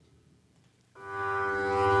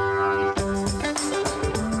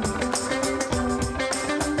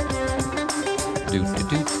Here we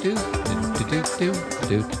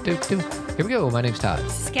go. My name's Todd.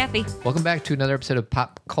 This is Kathy. Welcome back to another episode of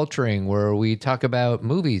Pop Culturing, where we talk about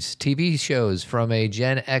movies, TV shows from a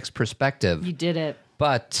Gen X perspective. You did it.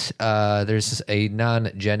 But there's a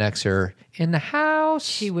non-Gen Xer in the house.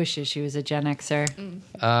 She wishes she was a Gen Xer.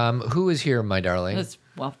 Who is here, my darling?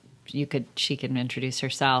 Well, she can introduce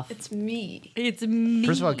herself. It's me. It's me.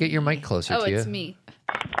 First of all, get your mic closer Oh, to you. it's me.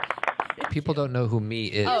 People don't know who me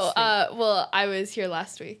is. Oh, well, I was here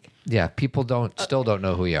last week. Yeah, people still don't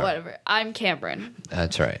know who you are. Whatever. I'm Cameron,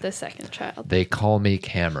 That's right. the second child. They call me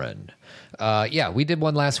Cameron. Yeah, we did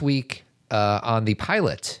one last week on the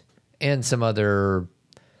pilot and some other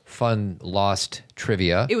fun Lost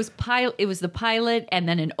trivia. It was the pilot and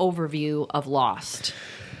then an overview of Lost.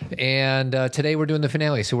 And today we're doing the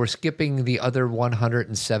finale, so we're skipping the other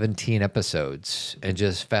 117 episodes and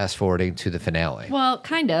just fast forwarding to the finale. Well,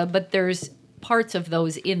 kind of, but there's parts of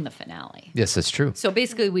those in the finale. Yes, that's true. So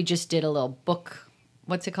basically, we just did a little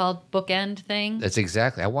what's it called? Bookend thing? That's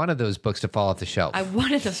exactly. I wanted those books to fall off the shelf. I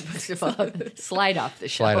wanted those books to slide off the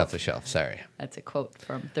shelf. Slide off the shelf. Sorry. That's a quote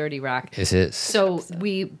from 30 Rock. Is it? So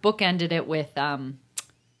we bookended it with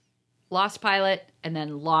Lost pilot and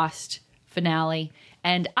then Lost finale.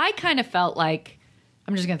 And I kind of felt like,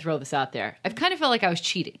 I'm just going to throw this out there. I've kind of felt like I was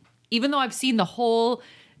cheating, even though I've seen the whole,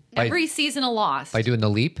 every season of Lost. By doing the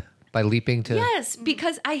leap? By leaping to... Yes,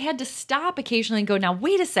 because I had to stop occasionally and go, now,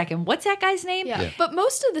 wait a second, what's that guy's name? Yeah. But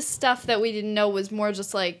most of the stuff that we didn't know was more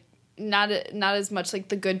just like not as much like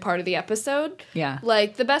the good part of the episode. Yeah.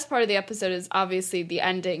 Like the best part of the episode is obviously the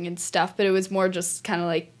ending and stuff, but it was more just kind of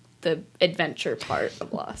like the adventure part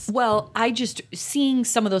of Lost. Well, I just seeing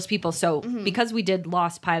some of those people. So because we did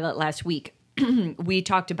Lost pilot last week, we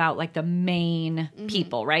talked about like the main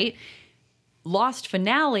people, right? Lost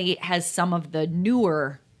finale has some of the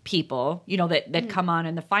newer people, that come on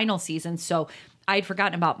in the final season. So I had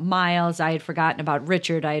forgotten about Miles. I had forgotten about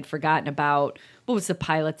Richard. I had forgotten about, what was the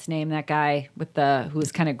pilot's name? That guy who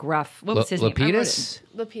was kind of gruff. What was his name? Lapidus?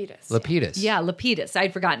 Lapidus. Yeah, Lapidus. I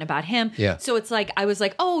had forgotten about him. Yeah. So it's like, I was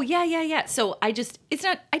like, oh, yeah. So I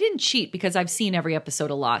didn't cheat because I've seen every episode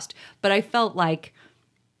of Lost, but I felt like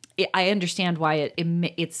I understand why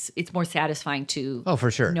it's more satisfying to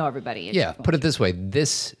for sure. know everybody. Yeah, put it this way.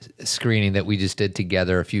 This screening that we just did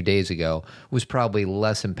together a few days ago was probably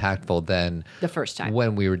less impactful than the first time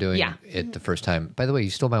when we were doing it the first time. By the way,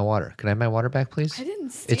 you stole my water. Can I have my water back, please? I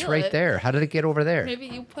didn't steal It's right it. there. How did it get over there? Maybe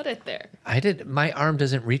you put it there. I did. My arm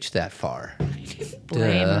doesn't reach that far.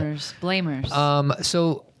 Blamers.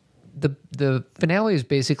 So the finale is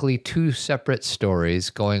basically two separate stories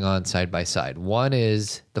going on side by side. One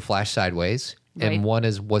is the Flash sideways, Right. and one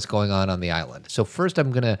is what's going on the island. So first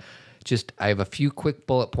I'm going to I have a few quick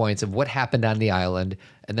bullet points of what happened on the island,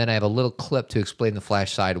 and then I have a little clip to explain the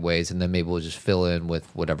Flash sideways, and then maybe we'll just fill in with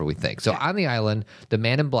whatever we think. So on the island, the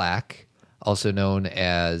Man in Black, also known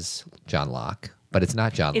as John Locke, but it's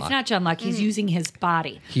not John Locke. It's not John Locke. He's using his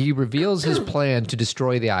body. He reveals his plan to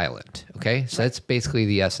destroy the island. Okay, so that's basically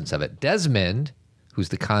the essence of it. Desmond, who's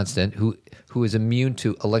the constant, who is immune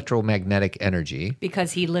to electromagnetic energy,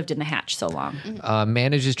 Because he lived in the hatch so long.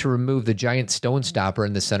 manages to remove the giant stone stopper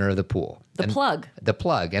in the center of the pool. The plug. The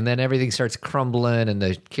plug, and then everything starts crumbling, and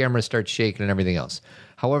the camera starts shaking, and everything else.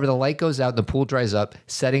 However, the light goes out, and the pool dries up,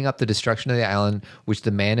 setting up the destruction of the island, which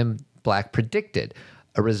the Man in Black predicted.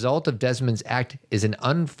 A result of Desmond's act is an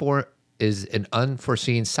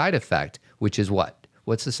unforeseen side effect, which is what?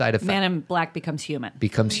 What's the side effect? Man in Black becomes human.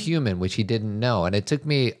 Becomes human, which he didn't know. And it took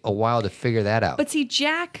me a while to figure that out. But see,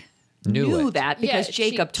 Jack Knew knew it. that because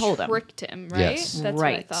Jacob told him. Tricked him, right? Yes. That's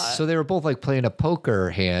Right. what I thought. So they were both like playing a poker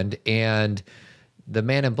hand, and the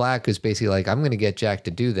Man in Black is basically like, I'm going to get Jack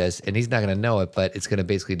to do this, and he's not going to know it, but it's going to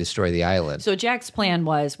basically destroy the island So Jack's plan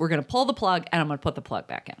was, we're going to pull the plug and I'm going to put the plug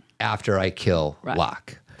back in. after I kill Right.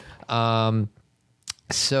 Locke.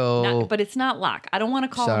 But it's not Locke. I don't want to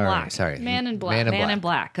call him Locke. Sorry. Man in Black. Man in Man in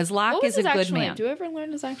Black. Because Locke What was is a his good actual man. name? Do we ever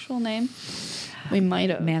learn his actual name? We might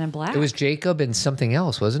have. Man in Black? It was Jacob and something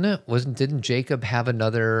else, wasn't it? Didn't Jacob have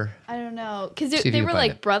another? I don't know. Because See if you they can were find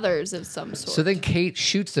like it. brothers of some sort. So then Kate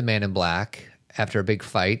shoots the Man in Black after a big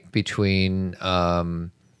fight between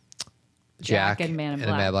Jack and Man in the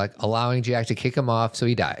Man in Black, allowing Jack to kick him off, so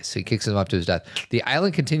he dies. So he kicks him off to his death. The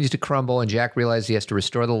island continues to crumble, and Jack realizes he has to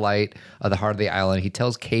restore the light of the heart of the island. He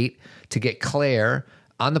tells Kate to get Claire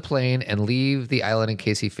on the plane and leave the island in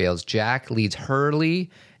case he fails. Jack leads Hurley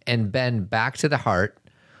and Ben back to the heart,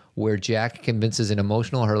 where Jack convinces an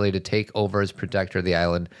emotional Hurley to take over as protector of the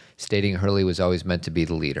island, stating Hurley was always meant to be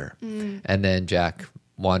the leader. And then Jack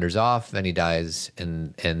wanders off, and he dies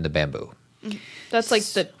in the bamboo. That's like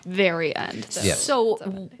the very end. Though. Yeah. So,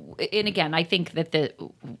 and again, I think that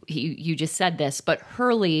you just said this, but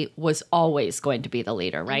Hurley was always going to be the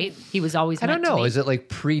leader, right? He was always. I don't meant to know. be. Is it like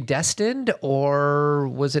predestined or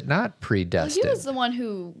was it not Well, predestined? he was the one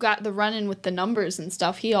who got the run-in with the numbers and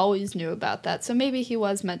stuff. He always knew about that, so maybe he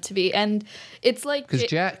was meant to be. And it's like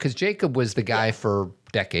Because Jacob was the guy for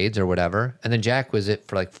decades or whatever, and then Jack was it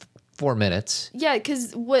for like 4 minutes. Yeah,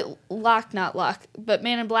 because what not Locke, but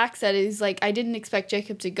Man in Black said is like, I didn't expect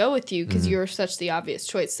Jacob to go with you because you're such the obvious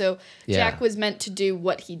choice. So Yeah. Jack was meant to do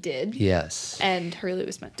what he did, Yes. and Hurley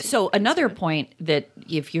was meant to. So another point that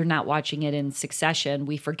if you're not watching it in succession,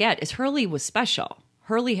 we forget is Hurley was special.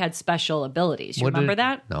 Hurley had special abilities. You What remember did-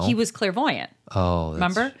 that? no. He was clairvoyant. Oh,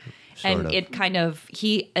 that's Remember? sort And of. it kind of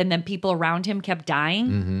and then people around him kept dying.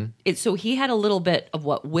 Mm-hmm. So he had a little bit of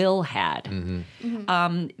what Will had.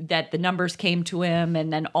 That the numbers came to him,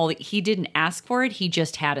 and then he didn't ask for it. He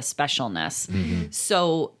just had a specialness. Mm-hmm.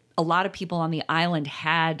 So a lot of people on the island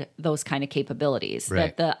had those kind of capabilities.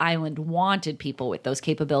 Right. That the island wanted people with those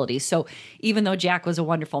capabilities. So even though Jack was a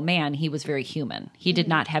wonderful man, he was very human. He did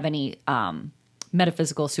not have any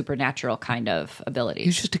metaphysical, supernatural kind of abilities. He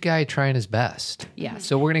was just a guy trying his best. Yeah.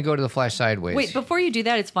 So we're going to go to the Flash sideways. Wait, before you do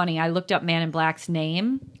that, it's funny. I looked up Man in Black's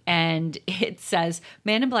name, and it says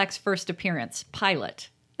Man in Black's first appearance, pilot.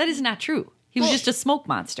 That is not true. He was just a smoke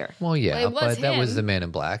monster. Well, yeah, Well, it was but that was him. the Man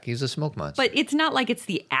in Black. He's a smoke monster. But it's not like it's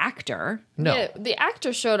the actor. no. Yeah, the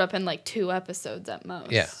actor showed up in like 2 episodes at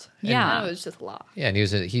most. Yeah. Yeah. And it was just Locke. Yeah, and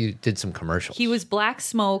he did some commercials. He was Black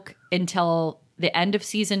Smoke until the end of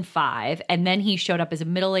season 5, and then he showed up as a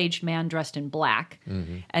middle-aged man dressed in black.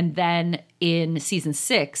 And then in season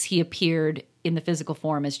 6, he appeared in the physical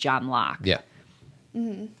form as John Locke. Yeah.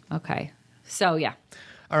 Okay. So, yeah.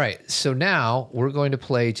 All right. So now we're going to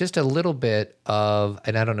play just a little bit of,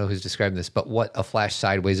 and I don't know who's describing this, but what a Flash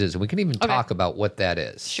sideways is. And we can even talk about what that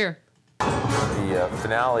is. Sure. The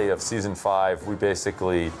finale of season 5, we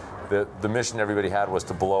basically, the mission everybody had was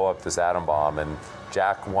to blow up this atom bomb, and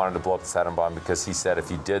Jack wanted to blow up this atom bomb because he said if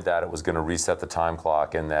he did that, it was going to reset the time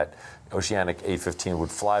clock, and that Oceanic 815 would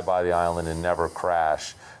fly by the island and never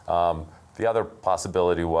crash. The other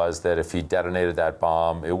possibility was that if he detonated that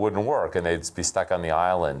bomb, it wouldn't work, and they'd be stuck on the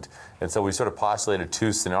island. And so we sort of postulated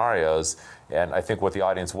 2 scenarios, and I think what the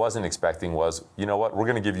audience wasn't expecting was, you know what, we're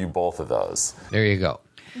going to give you both of those. There you go.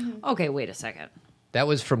 Okay, wait a second. That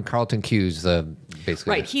was from Carlton Cuse,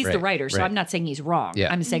 basically. Right, he's the writer, so right. I'm not saying he's wrong.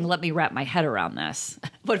 Yeah. I'm saying let me wrap my head around this.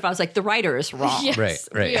 What if I was like, the writer is wrong? Yes,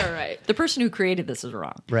 Right. we are right. The person who created this is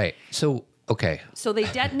wrong. Right. So, okay. So they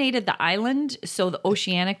detonated the island so the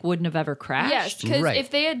Oceanic wouldn't have ever crashed? Yes, because Right. if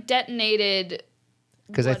they had detonated,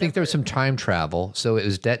 Because I think there was whatever. some time travel, so it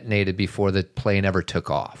was detonated before the plane ever took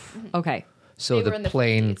off. Okay. So They were the in the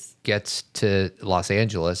plane 50s. gets to Los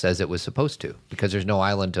Angeles as it was supposed to, because there's no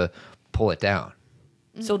island to pull it down.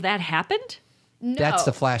 So that happened? no. That's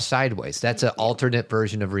the Flash sideways. That's an alternate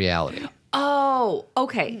version of reality. Oh,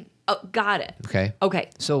 okay. Oh, got it. Okay. Okay.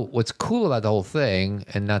 So what's cool about the whole thing,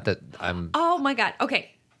 and not that I'm Oh my God.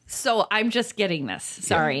 Okay. So I'm just getting this.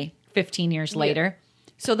 Sorry. 15 years later.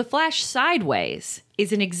 So the Flash sideways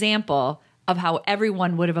is an example of how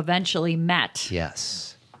everyone would have eventually met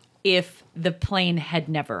yes. if the plane had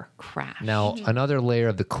never crashed. Now another layer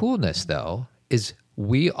of the coolness, though, is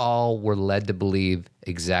we all were led to believe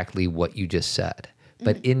exactly what you just said,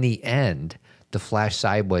 but in the end, the Flash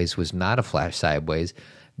sideways was not a Flash sideways.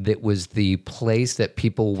 That was the place that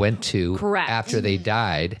people went to Correct. after they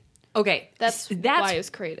died. Okay. That's why it was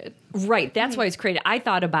created. Right. That's why it's created. I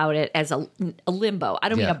thought about it as a limbo. I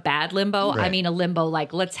don't mean Yeah. a bad limbo. I Right. mean a limbo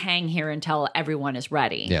like let's hang here until everyone is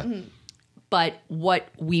ready. Yeah. But what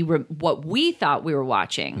we thought we were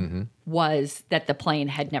watching was that the plane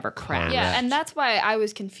had never crashed. Yeah, Correct. and that's why I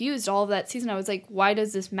was confused all of that season. I was like, why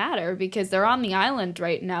does this matter? Because they're on the island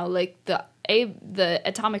right now. Like the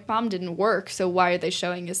atomic bomb didn't work, so why are they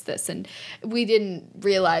showing us this? And we didn't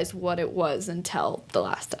realize what it was until the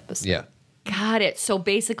last episode. Yeah. Got it. So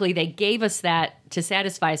basically they gave us that to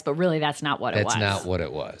satisfy us, but really that's not what it was. That's not what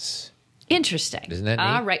it was. Interesting. Isn't that neat?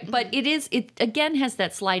 All right. But it again has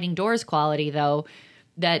that sliding doors quality though,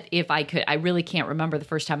 that if I could, I really can't remember the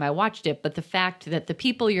first time I watched it, but the fact that the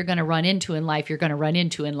people you're going to run into in life, you're going to run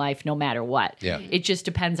into in life no matter what. Yeah. It just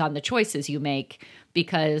depends on the choices you make,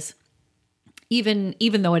 because even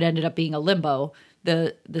though it ended up being a limbo,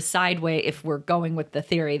 the sideway, if we're going with the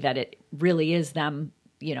theory that it really is them,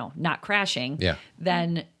 not crashing, Yeah.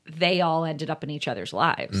 then they all ended up in each other's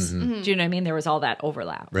lives. Do you know what I mean? There was all that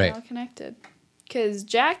overlap. Right. All connected. Because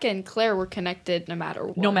Jack and Claire were connected no matter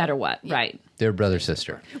what. No matter what, right. They're brother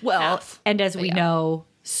sister. Well, Half. and as we Yeah. know,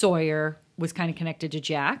 Sawyer was kind of connected to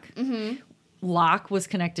Jack. Locke was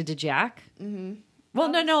connected to Jack. Mm-hmm. Well,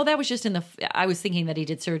 no, that was just in the. I was thinking that he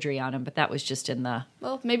did surgery on him, but that was just in the.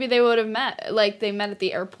 Well, maybe they would have met. Like, they met at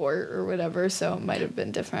the airport or whatever, so it might have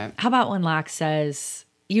been different. How about when Locke says,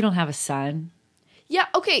 "You don't have a son"? Yeah,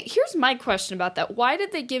 okay, here's my question about that. Why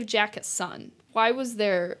did they give Jack a son? Why was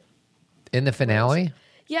there... In the finale?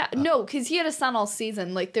 Yeah, no, because he had a son all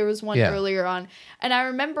season. Like, there was one Yeah. earlier on. And I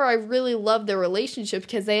remember I really loved their relationship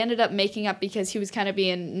because they ended up making up because he was kind of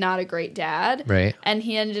being not a great dad. Right. And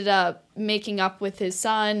he ended up making up with his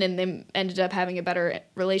son, and they ended up having a better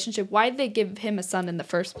relationship. Why did they give him a son in the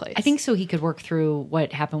first place? I think so he could work through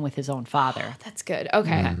what happened with his own father. That's good.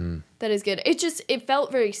 Okay. That is good. It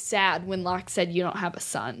felt very sad when Locke said, "You don't have a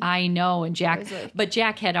son." I know, and Jack, was like- but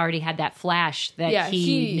Jack had already had that flash that Yeah,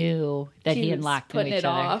 he knew that he and was Locke knew putting each it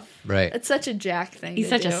other. off. Right. It's such a Jack thing. He's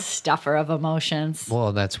to such a do. stuffer of emotions.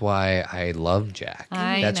 Well, that's why I love Jack.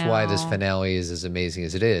 That's why this know. finale is as amazing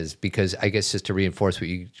as it is. Because I guess just to reinforce what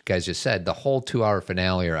you guys just said, the whole 2-hour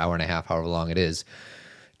finale or hour and a half, however long it is,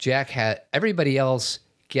 Jack had everybody else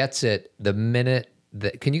gets it the minute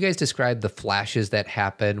that. Can you guys describe the flashes that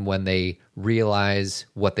happen when they realize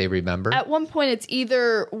what they remember? At one point, it's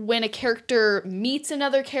either when a character meets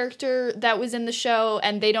another character that was in the show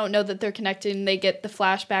and they don't know that they're connected and they get the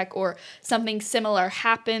flashback, or something similar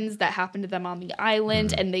happens that happened to them on the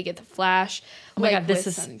island and they get the flash. Oh my like God, this with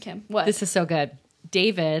is- Son and Kim. What? This is so good.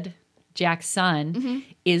 David, Jack's son,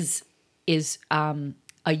 is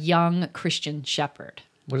a young Christian shepherd.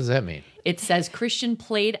 What does that mean? It says Christian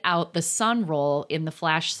played out the son role in the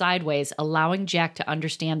Flash sideways, allowing Jack to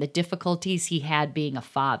understand the difficulties he had being a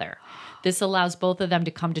father. This allows both of them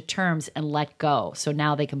to come to terms and let go. So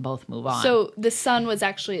now they can both move on. So the son was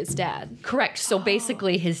actually his dad. Correct. So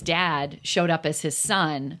basically, his dad showed up as his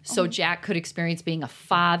son. So Jack could experience being a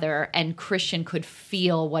father, and Christian could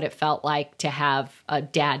feel what it felt like to have a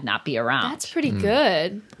dad not be around. That's pretty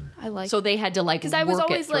good. I like. So they had to like because I was work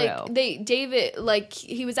always it through. like David, like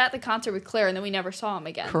he was at the concert with Claire and then we never saw him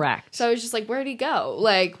again. Correct. So I was just like, where'd he go?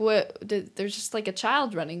 Like, there's just like a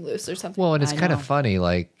child running loose or something. Well, and it's I kind know. of funny,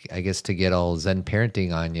 like, I guess to get all Zen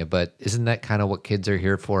parenting on you, but isn't that kind of what kids are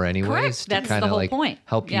here for anyways? Correct. To That's kind the of whole like point.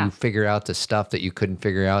 help Yeah. you figure out the stuff that you couldn't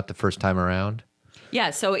figure out the first time around.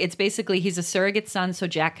 Yeah, so it's basically he's a surrogate son so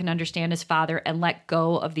Jack can understand his father and let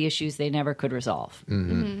go of the issues they never could resolve.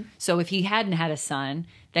 Mm-hmm. So if he hadn't had a son,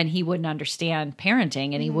 then he wouldn't understand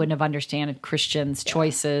parenting and he wouldn't have understood Christian's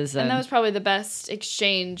choices. And that was probably the best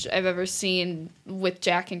exchange I've ever seen with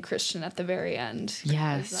Jack and Christian at the very end.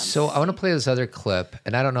 Yes. So I want to play this other clip,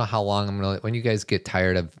 and I don't know how long I'm going to. When you guys get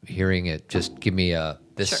tired of hearing it, just give me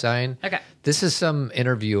this sign. Okay. This is some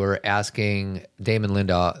interviewer asking Damon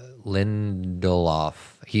Lindelof.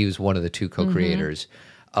 He was one of the two co-creators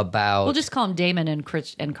about. We'll just call him Damon and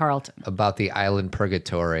Carlton. about the island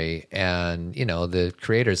purgatory, and the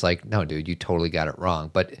creator's like, no dude, you totally got it wrong,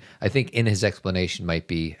 but I think in his explanation might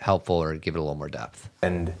be helpful or give it a little more depth.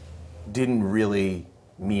 And didn't really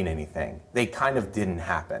mean anything. They kind of didn't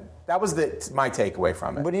happen. That was my takeaway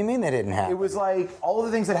from it. What do you mean they didn't happen? It was like all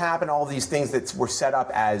the things that happened, all these things that were set up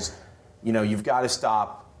as, you've got to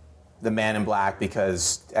stop the Man in Black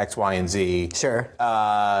because X, Y, and Z. Sure.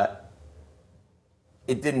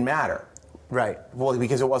 It didn't matter. Right. Well,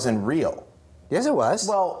 because it wasn't real. Yes, it was.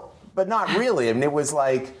 Well, but not really. I mean, it was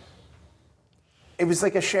like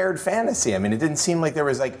a shared fantasy. I mean, it didn't seem like there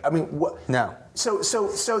was what? No. So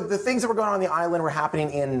the things that were going on the island were happening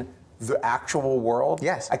in the actual world?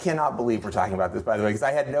 Yes. I cannot believe we're talking about this, by the way, because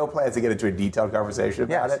I had no plans to get into a detailed conversation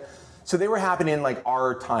about Yes. it. So they were happening in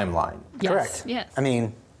our timeline. Yes. Correct. Yes. I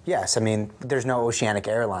mean, yes. I mean, there's no Oceanic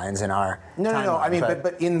Airlines in our No. I timeline, mean,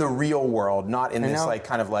 but in the real world, not in I this know.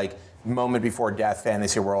 kind of moment before death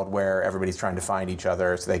fantasy world where everybody's trying to find each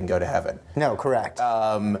other so they can go to heaven. No, correct.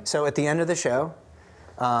 So at the end of the show,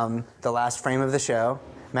 the last frame of the show,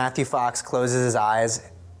 Matthew Fox closes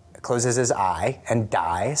his eye and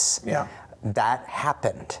dies. Yeah. That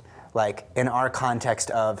happened. In our context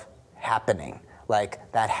of happening.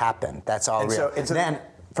 That happened. That's all And real. so then,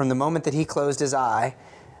 from the moment that he closed his eye,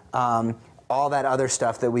 all that other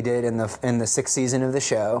stuff that we did in the sixth season of the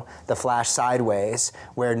show, the Flash Sideways,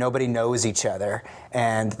 where nobody knows each other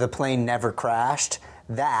and the plane never crashed,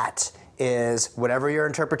 that is whatever your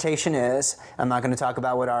interpretation is. I'm not going to talk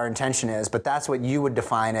about what our intention is, but that's what you would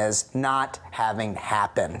define as not having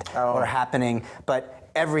happened or happening. But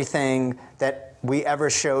everything that we ever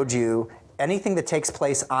showed you, anything that takes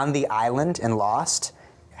place on the island in Lost,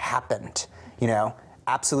 happened.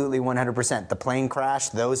 Absolutely 100%. The plane crash,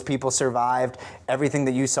 those people survived. Everything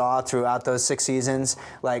that you saw throughout those 6 seasons,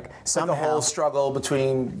 like somehow... the whole struggle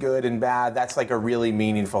between good and bad, that's like a really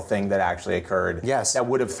meaningful thing that actually occurred. Yes. That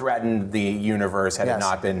would have threatened the universe had it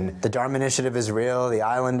not been... The Dharma Initiative is real. The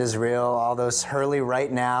island is real. All those Hurley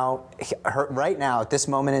right now, at this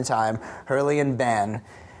moment in time, Hurley and Ben,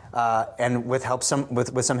 and with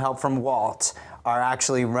some help from Walt, are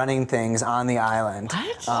actually running things on the island,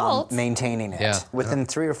 maintaining it. Yeah. Within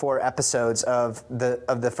 3 or 4 episodes of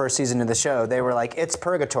the first season of the show, they were like, "It's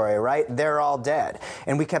purgatory, right? They're all dead,"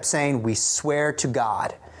 and we kept saying, "We swear to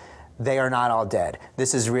God, they are not all dead.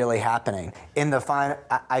 This is really happening."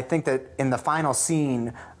 I think that in the final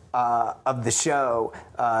scene of the show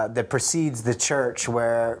that precedes the church,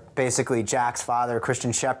 where basically Jack's father,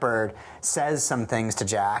 Christian Shepherd, says some things to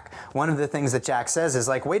Jack. One of the things that Jack says is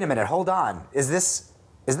like, "Wait a minute, hold on. Is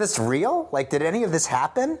this real? Like, did any of this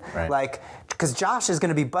happen?" Right. Like, because Josh is going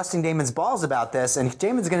to be busting Damon's balls about this, and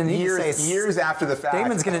Damon's going to need to say years after the fact.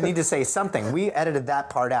 Damon's going to need to say something. We edited that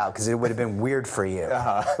part out because it would have been weird for you.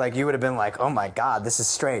 Like, you would have been like, "Oh my God, this is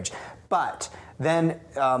strange." But then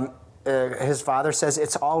his father says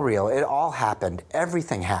it's all real. It all happened.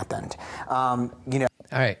 Everything happened. All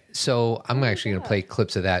right, so I'm actually going to play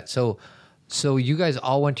clips of that. So you guys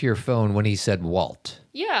all went to your phone when he said Walt.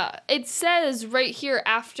 Yeah, it says right here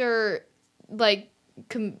after, like,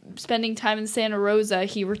 spending time in Santa Rosa,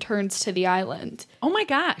 he returns to the island. Oh my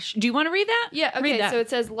gosh. Do you want to read that? Yeah, Read okay, that. so it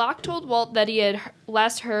says, Locke told Walt that he had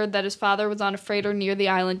last heard that his father was on a freighter near the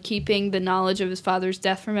island, keeping the knowledge of his father's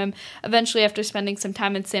death from him. Eventually, after spending some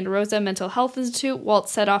time in Santa Rosa Mental Health Institute, Walt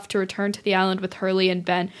set off to return to the island with Hurley and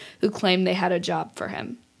Ben, who claimed they had a job for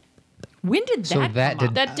him. When did So that come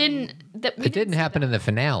up? That didn't... It didn't happen in the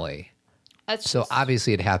finale. That's So just-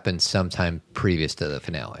 obviously it happened sometime previous to the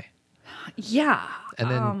finale. Yeah. And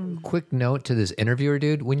then, quick note to this interviewer,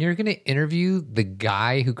 dude. When you're going to interview the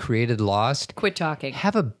guy who created Lost, Quit talking.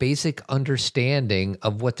 have a basic understanding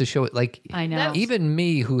of what the show. Like, I know. even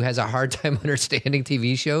me, who has a hard time understanding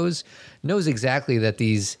TV shows, knows exactly that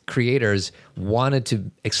these creators wanted to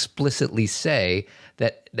explicitly say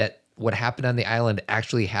that what happened on the island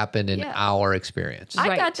actually happened in Yeah. our experience. I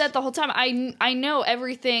Right. got that the whole time. I know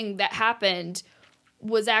everything that happened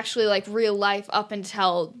was actually like real life up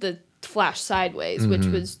until the flash sideways, which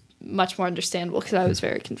was much more understandable because I was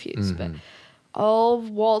very confused. But all of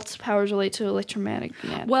Walt's powers relate to electromagnetic.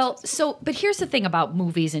 Well, but here's the thing about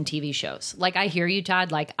movies and TV shows. Like, I hear you,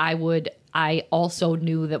 Todd. Like, I also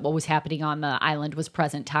knew that what was happening on the island was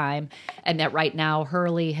present time, and that right now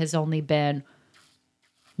Hurley has only been.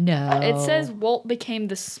 No. It says Walt became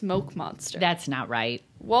the smoke monster. That's not right.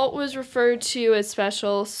 Walt was referred to as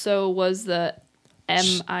special, so was the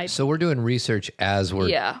MI. So we're doing research as we're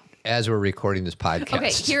recording this podcast.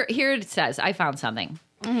 Okay, here it says, I found something.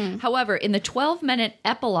 However, in the 12-minute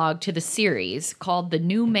epilogue to the series called The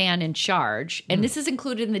New Man in Charge, and this is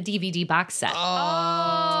included in the DVD box set. Oh,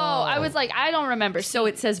 I was like, I don't remember. So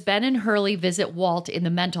it says Ben and Hurley visit Walt in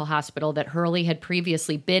the mental hospital that Hurley had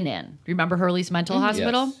previously been in. Remember Hurley's mental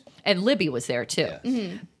hospital? Yes. And Libby was there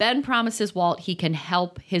too. Ben promises Walt he can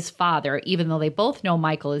help his father, even though they both know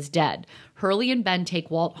Michael is dead. Hurley and Ben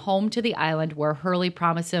take Walt home to the island where Hurley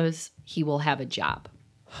promises he will have a job.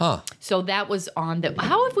 Huh. So that was on the.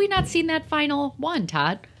 How have we not seen that final one,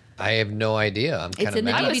 Todd? I have no idea. I'm kind of in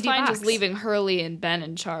the mad. I was DVD fine box. just leaving Hurley and Ben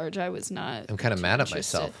in charge. I was not. I'm kind of mad at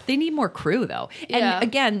interested. myself. They need more crew, though. And Yeah.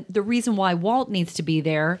 again, the reason why Walt needs to be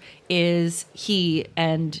there is he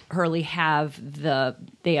and Hurley have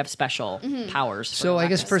special powers. for So I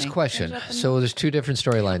guess first electricity. question. So there's two different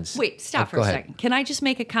storylines. Wait, stop for Go a ahead. second. Can I just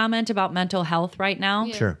make a comment about mental health right now?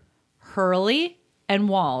 Sure. Hurley and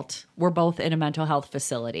Walt were both in a mental health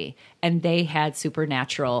facility, and they had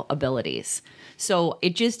supernatural abilities. So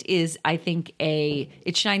it just is, I think,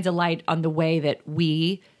 it shines a light on the way that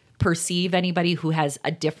we perceive anybody who has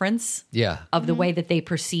a difference Yeah. of the way that they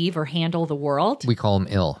perceive or handle the world. We call them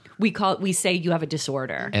ill, We say you have a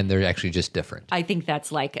disorder. and they're actually just different. I think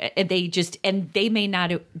that's like, and they may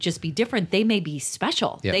not just be different. They may be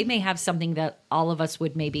special. Yeah. They may have something that all of us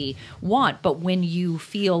would maybe want. But when you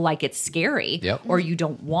feel like it's scary Yep. or you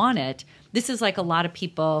don't want it, this is like a lot of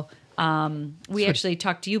people. We actually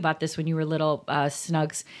talked to you about this when you were little,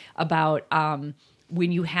 Snugs, about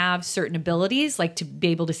when you have certain abilities, like to be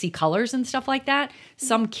able to see colors and stuff like that.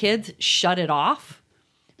 Some kids shut it off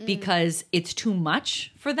because it's too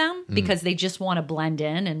much for them because they just want to blend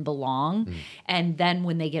in and belong. And then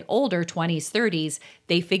when they get older, 20s, 30s,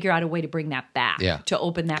 they figure out a way to bring that back, Yeah. to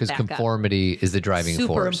open that Because back up. conformity is the driving Super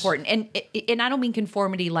force. important, and I don't mean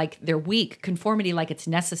conformity like they're weak. Conformity like it's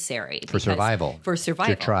necessary because- survival. For It's your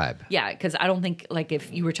survival, tribe. Yeah, because I don't think like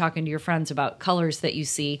if you were talking to your friends about colors that you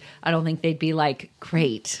see, I don't think they'd be like,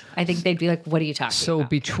 "Great." I think they'd be like, "What are you talking So about?"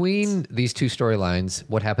 between these two storylines,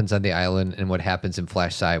 what happens on the island and what happens in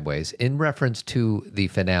Flash Sideways, in reference to the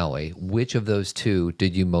finale, which of those two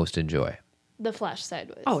did you most enjoy? The Flash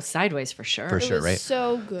Sideways. Oh, sideways for sure. For it sure, was right?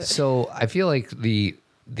 so good. So I feel like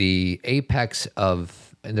the apex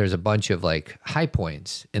of, and there's a bunch of like high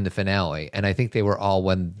points in the finale, and I think they were all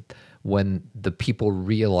when the people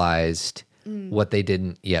realized what they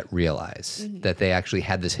didn't yet realize, that they actually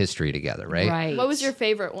had this history together, right? Right. What was your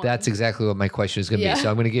favorite one? That's exactly what my question is going to Yeah. be. So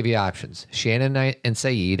I'm going to give you options: Shannon and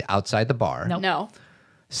Saeed outside the bar, Nope. No.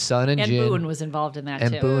 Sun and And Jin, Boone was involved in that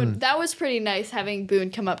and too. Boone. That was pretty nice having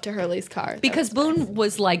Boone come up to Hurley's car. That Because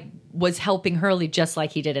was nice. Boone was helping Hurley just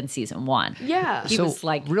like he did in season 1. Yeah. He so was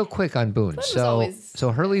like, real quick on Boone. was So always-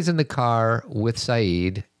 so Hurley's in the car with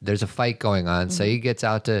Saeed. There's a fight going on. Saeed gets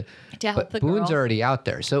out to help but the Boone's girl. already out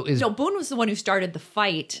there. So is no, Boone was the one who started the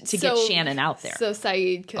fight to get So- Shannon out there. So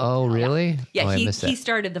Saeed could. oh really? Yeah, oh, I he missed that.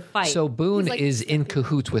 started the fight. So Boone He's like is the in second-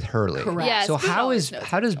 cahoots with Hurley. Correct. Yes, So Boone how always knows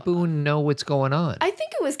does what's going on. Boone know what's going on? I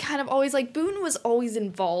think it was kind of always like Boone was always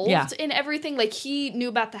involved Yeah. in everything. Like he knew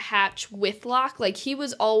about the hatch with Locke. Like he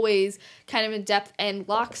was always kind of in depth. And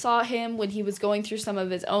Locke saw him when he was going through some of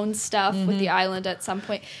his own stuff with the island at some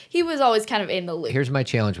point. He was always kind of in the loop. Here's my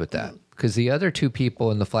challenge with that. Because the other two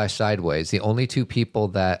people in the Flash Sideways, the only two people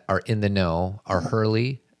that are in the know are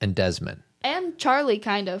Hurley and Desmond. And Charlie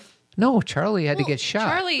kind of. No, Charlie had to Well, get shot.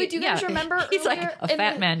 Charlie, But do you guys yeah, remember He's like earlier a in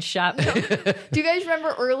fat the- man shot. me. Do you guys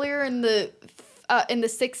remember earlier in the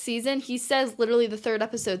 6th season, he says literally the 3rd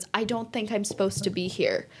episodes, I don't think I'm supposed to be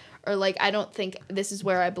here. Or like I don't think this is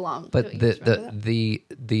where I belong. But Do you guys remember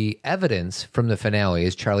that? the evidence from the finale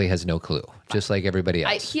is Charlie has no clue, just like everybody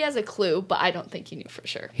else. He has a clue, but I don't think he knew for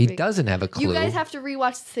sure. He doesn't have a clue. You guys have to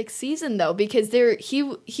rewatch the 6th season though, because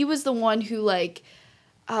he was the one who like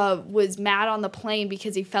was mad on the plane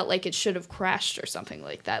because he felt like it should have crashed or something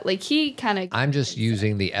like that. Like he kind of. I'm just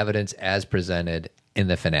using the evidence as presented in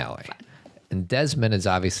the finale. And Desmond is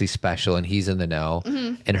obviously special, and he's in the know.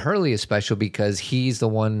 Mm-hmm. And Hurley is special because he's the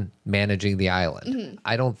one managing the island. Mm-hmm.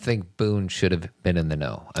 I don't think Boone should have been in the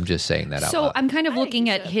know. I'm just saying that out So loud. I'm kind of looking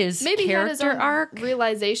at his maybe he had his character own arc.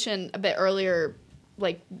 realization a bit earlier,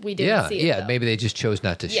 like we didn't see. It, though. Maybe they just chose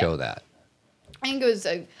not to show that. I think it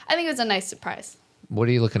was a nice surprise. What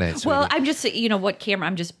are you looking at, Well, sweetie? I'm just,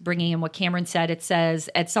 I'm just bringing in what Cameron said. It says,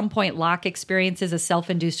 at some point, Locke experiences a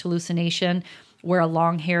self-induced hallucination where a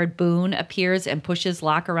long-haired Boone appears and pushes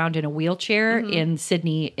Locke around in a wheelchair in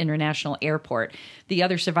Sydney International Airport. The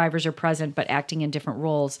other survivors are present, but acting in different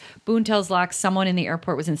roles. Boone tells Locke someone in the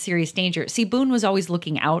airport was in serious danger. See, Boone was always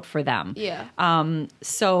looking out for them. Yeah.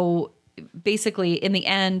 So basically, in the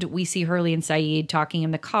end, we see Hurley and Saeed talking in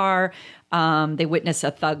the car. They witness a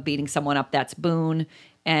thug beating someone up. That's Boone.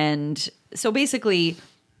 And so basically,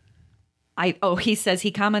 he says he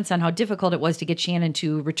comments on how difficult it was to get Shannon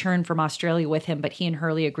to return from Australia with him, but he and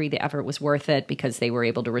Hurley agree the effort was worth it because they were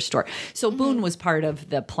able to restore. So Boone was part of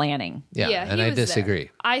the planning. yeah, and he I was there. disagree.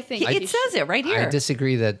 I think It says it right here. I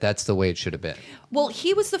disagree that that's the way it should have been. Well,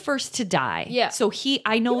 he was the first to die. Yeah. So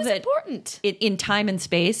I know He was that important. in time and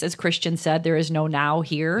space, as Christian said, there is no now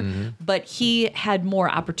here, but he had more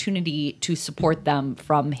opportunity to support them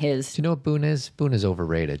from his. Do you know what Boone is? Boone is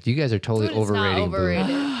overrated. You guys are totally Boone is not overrating overrated.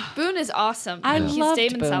 Boone. Boone is awesome. I He's loved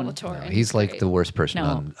Damon Boone. Salvatore. No, and he's like great. the worst person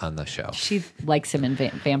No. on the show. She likes him in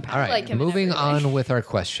Vampire. All right, like him in moving everything. on with our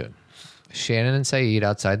question. Shannon and Saeed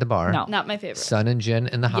outside the bar. No. Not my favorite. Sun and Jin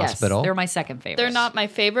in the Yes, hospital. they're my second favorite. They're not my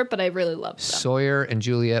favorite, but I really love them. Sawyer and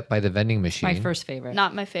Juliet by the vending machine. my first favorite.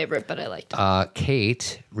 Not my favorite, but I liked them.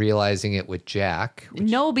 Kate realizing it with Jack.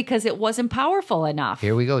 No, because it wasn't powerful enough.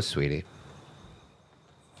 Here we go, sweetie.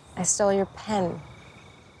 I stole your pen.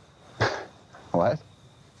 What?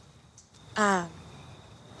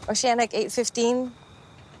 Oceanic 815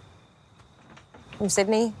 from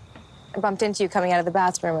Sydney. I bumped into you coming out of the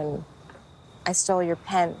bathroom and I stole your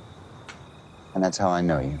pen. And that's how I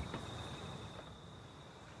know you.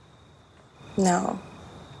 No.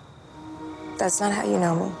 That's not how you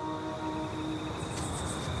know me.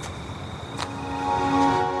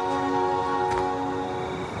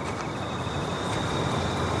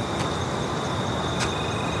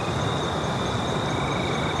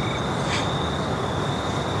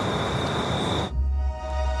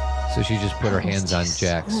 So she just put her hands on so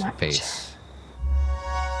Jack's much. face.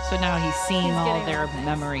 So now he's seeing all getting their all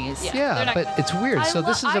memories. Yeah, they're not but it's weird. So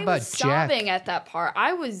this is I about was Jack. sobbing at that part.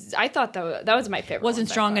 I thought that was my favorite. Wasn't one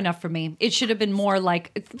by strong far. enough for me. It should have been more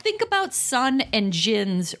like, think about Sun and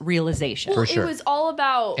Jin's realization. For sure. It was all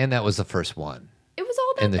about. And that was the first one It was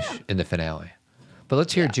all about them. in the finale. But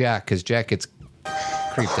let's hear Jack, because Jack gets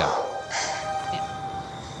creeped out.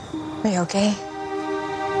 Are you okay?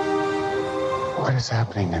 What is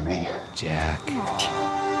happening to me? Jack.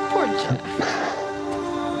 Poor Jack.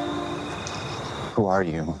 Who are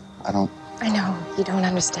you? I don't. I know you don't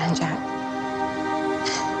understand, Jack.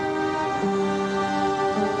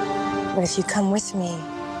 But if you come with me,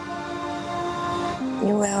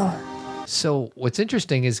 you will. So what's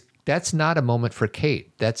interesting is that's not a moment for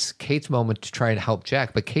Kate. That's Kate's moment to try and help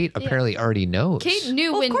Jack. But Kate apparently already knows. Kate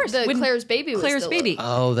knew Well, of when course, when Claire's baby was Claire's still baby.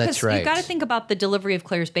 Oh, that's 'Cause right. You got to think about the delivery of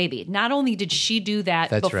Claire's baby. Not only did she do that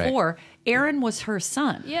That's right. before, Aaron was her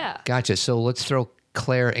son. Yeah. Gotcha. So let's throw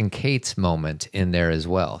Claire and Kate's moment in there as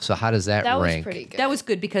well. So how does that That was rank? pretty good. That was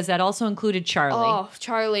good because that also included Charlie. Oh,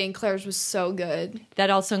 Charlie and Claire's was so good. That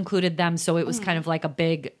also included them. So it was Mm. kind of like a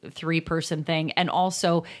big 3-person thing. And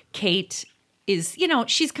also, Kate is,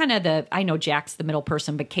 she's kind of I know Jack's the middle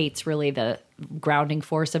person, but Kate's really the grounding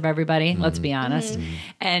force of everybody. Let's be honest.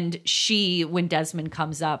 And when Desmond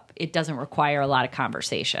comes up, it doesn't require a lot of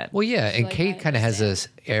conversation. Well, yeah, and like, Kate I kind of has this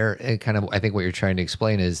air. And kind of, I think what you're trying to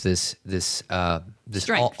explain is this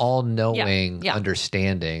Strength. all-knowing Yeah.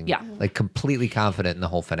 understanding. Yeah. Like completely confident in the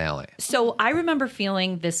whole finale. So I remember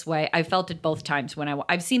feeling this way. I felt it both times when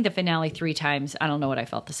I've seen the finale 3 times. I don't know what I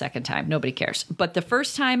felt the second time. Nobody cares. But the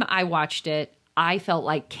first time I watched it, I felt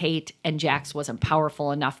like Kate and Jax wasn't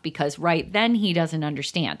powerful enough because right then he doesn't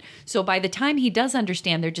understand. So by the time he does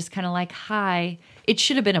understand, they're just kind of like, hi. It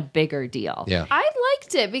should have been a bigger deal. Yeah. I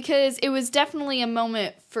liked it because it was definitely a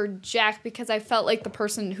moment for Jack because I felt like the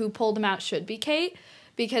person who pulled him out should be Kate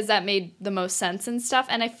because that made the most sense and stuff.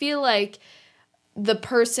 And I feel like the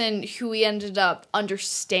person who he ended up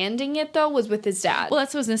understanding it though was with his dad. Well,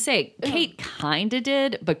 that's what I was going to say. Kate kind of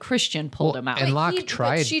did, but Christian pulled him out. and Locke But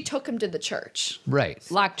tried. she took him to the church. Right.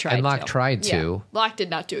 Locke tried And Locke to. tried to. Locke did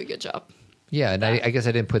not do a good job. Yeah, and I guess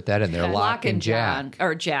I didn't put that in there. Locke and Jack. John,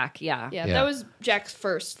 or Jack, yeah. Yeah, Yeah. that was Jack's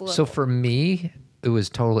first look. So for me, it was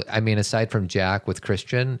totally. I mean, aside from Jack with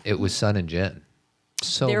Christian, it was Sun and Jin.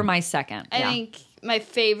 So They're my second. I think my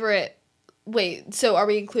favorite. Wait, so are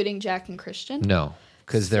we including Jack and Christian? no,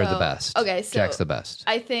 because they're the So- best. okay, so Jack's the best.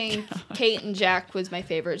 I think Kate and Jack was my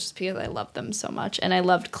favorite just because I loved them so much, and I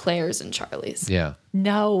loved Claire's and Charlie's. Yeah.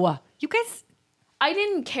 No. You I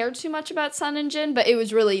didn't care too much about Sun and Jin, but it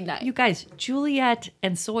was really nice. Juliet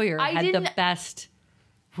and Sawyer I had the didn't- best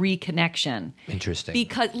reconnection. Interesting.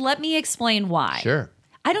 Because let me explain why. Sure.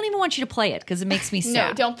 I don't even want you to play it because it makes me sad.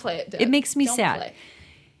 No, don't play it. Dad. It makes me Don't sad. play.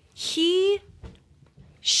 She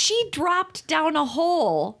dropped down a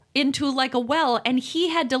hole into like a well and he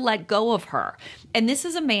had to let go of her. And this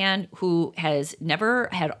is a man who has never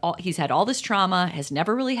had he's had all this trauma, has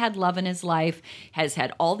never really had love in his life, has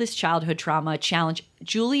had all this childhood trauma, challenge.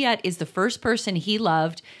 Juliet is the first person he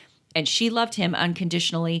loved and she loved him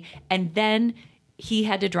unconditionally. And then he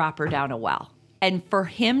had to drop her down a well. And for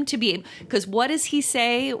him to be, because what does he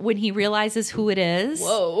say when he realizes who it is?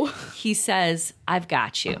 Whoa. He says, I've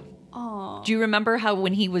got you. Do you remember how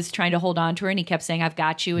when he was trying to hold on to her and he kept saying, I've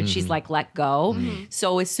got you, and she's like, let go?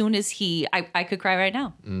 So as soon as I could cry right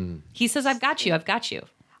now. He says, I've got you, I've got you.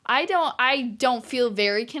 I don't feel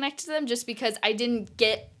very connected to them just because I didn't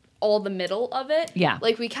get all the middle of it. Yeah.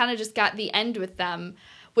 Like we kind of just got the end with them,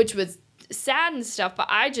 which was sad and stuff, but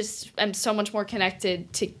I just am so much more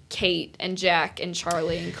connected to Kate and Jack and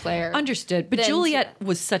Charlie and Claire. Understood. But Then- Juliet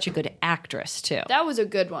was such a good actress too. That was a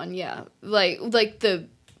good one, yeah.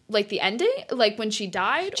 Like the ending, like when she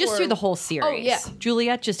died, Just or- through the whole series. Oh yeah,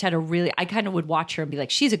 Juliet just had I kind of would watch her and be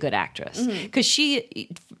like, she's a good actress. Because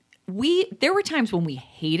there were times when we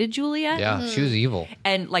hated Juliet. Yeah, she was evil.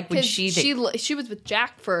 And like when 'cause she was with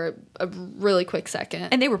Jack for a really quick second.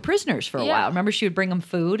 and they were prisoners for a Yeah. while. Remember, she would bring them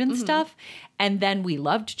food and stuff. And then we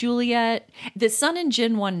loved Juliet. The Sun and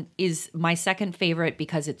Jin one is my second favorite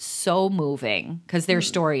because it's so moving, because their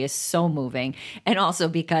story is so moving. And also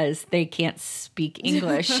because they can't speak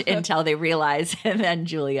English until they realize. And then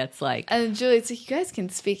Juliet's like, And Juliet's like, you guys can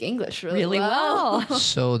speak English really well.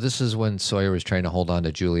 So this is when Sawyer was trying to hold on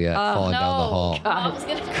to Juliet, falling down the hall. Mom's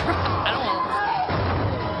gonna cry. I don't want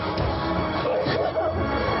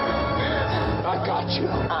I got you.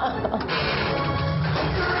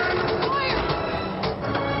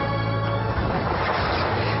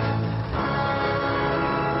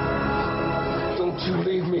 Don't you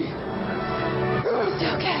leave me. It's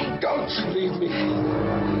okay. Don't you leave me.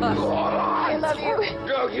 I love you.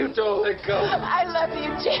 No, you don't let go. I love you,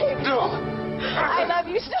 James. No. I love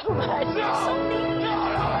you so much.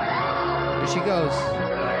 Here she goes.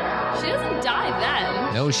 She doesn't die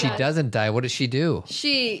then. No, she doesn't die. What does she do?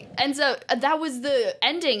 She ends up. That was the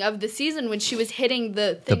ending of the season when she was hitting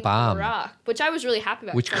the thing with bomb. the rock, which I was really happy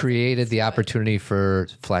about. Which created the opportunity for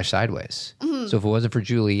Flash Sideways. So if it wasn't for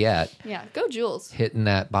Juliet Yeah, go Jules. hitting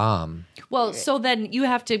that bomb, Well, so then you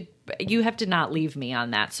have to not leave me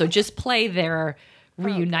on that. So just play their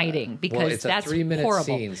reuniting because Well, it's a that's 3-minute horrible.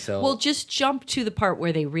 scene, so- Well, just jump to the part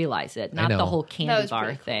where they realize it, not know. the whole That candy was bar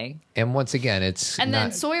pretty cool. thing. and once again, it's And not,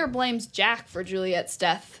 then Sawyer blames Jack for Juliet's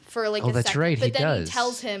death for like a that's second. right, But he then does. he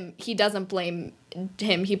tells him he doesn't blame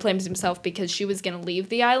him. He blames himself because she was going to leave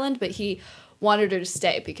the island, but he wanted her to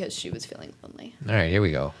stay because she was feeling lonely. All right, here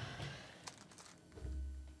we go.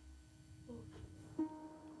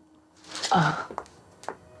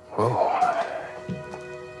 Whoa.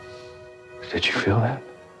 Did you feel that?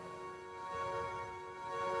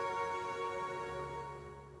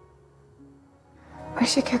 We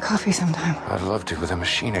should get coffee sometime. I'd love to, but the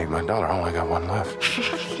machine ate my dollar. I only got one left.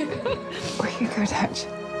 Or you go Dutch.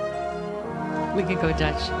 We could go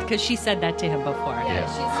Dutch because she said that to him before. Yeah,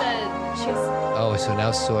 she said she's. Oh, so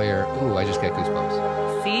now Sawyer. Ooh, I just got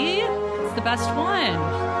goosebumps. See, it's the best one.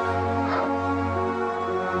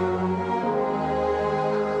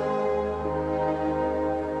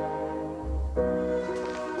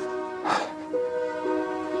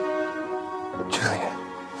 Juliet.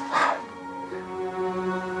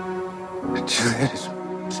 Juliet is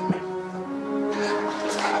me.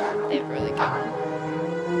 They've really good.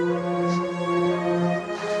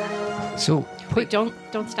 So Wait, don't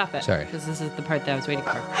stop it. Sorry. because this is the part that I was waiting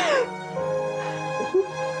for.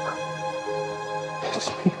 It's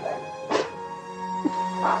me.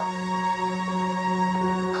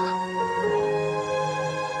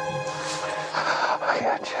 I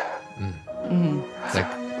got you. like,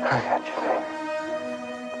 I got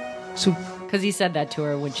you. so Because he said that to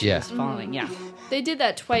her when she Yeah. was falling. Yeah. They did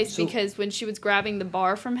that twice because when she was grabbing the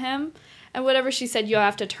bar from him, and whatever she said, you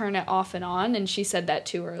have to turn it off and on, and she said that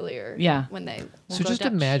too earlier. Yeah. When they. So just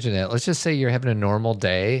imagine it. Let's just say you're having a normal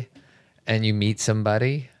day and you meet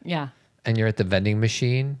somebody Yeah. and you're at the vending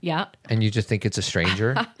machine Yeah. and you just think it's a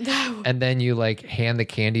stranger. And then you like hand the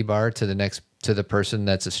candy bar to the person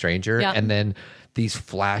that's a stranger. Yeah. And then these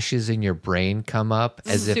flashes in your brain come up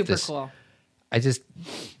as if Super this, cool.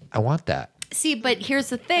 I want that. See, but here's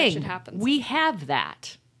the thing. shit happens. We have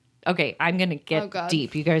that. Okay, I'm going to Oh, get God.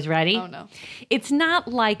 deep. You guys ready? Oh, no. It's not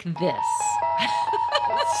like this.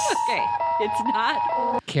 Okay, it's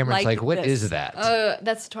not. Cameron's like, what this. is that?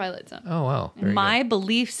 That's the Twilight Zone. Oh, wow. Very My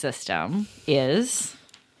belief system is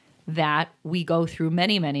that we go through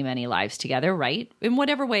many, many, many lives together, right? In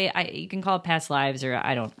whatever way, you can call it past lives or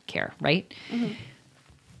I don't care, right?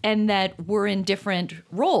 And that we're in different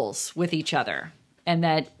roles with each other. And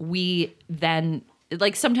that we then,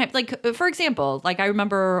 like sometimes, like for example, like I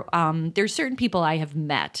remember there's certain people I have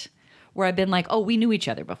met where I've been like, oh, we knew each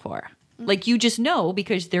other before. Like you just know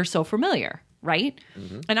because they're so familiar, right?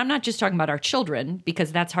 And I'm not just talking about our children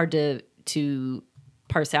because that's hard to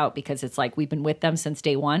parse out because it's like we've been with them since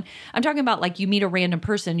day one. I'm talking about like you meet a random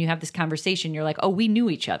person, you have this conversation, you're like, oh, we knew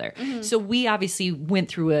each other. So we obviously went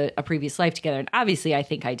through a previous life together. And obviously I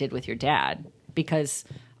think I did with your dad because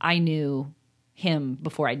I knew him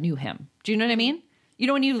before I knew him. Do you know what I mean? You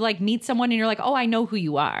know when you like meet someone and you're like, oh, I know who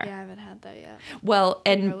you are. Yeah, I haven't had that yet. Well,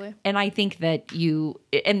 Really? and I think that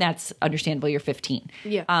and that's understandable. You're 15.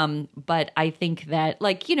 Yeah. But I think that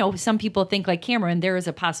like, you know, some people think like Cameron, there is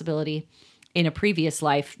a possibility in a previous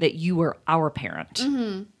life that you were our parent,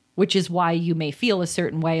 which is why you may feel a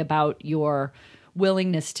certain way about your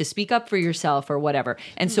willingness to speak up for yourself or whatever.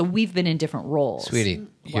 And so we've been in different roles. Sweetie,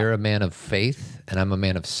 you're a man of faith and I'm a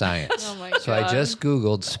man of science. Oh my So I God. just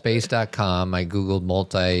Googled space.com. I Googled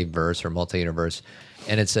multiverse or multi-universe.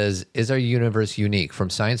 And it says, is our universe unique? From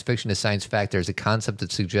science fiction to science fact, there's a concept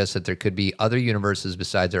that suggests that there could be other universes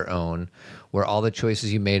besides our own, where all the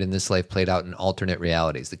choices you made in this life played out in alternate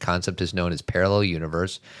realities. The concept is known as parallel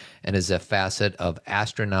universe and is a facet of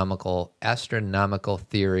astronomical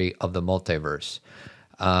theory of the multiverse.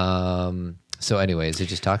 So anyways, it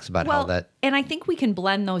just talks about how that... And I think we can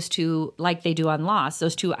blend those two, like they do on Lost,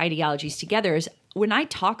 those two ideologies together. Is when I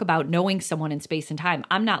talk about knowing someone in space and time,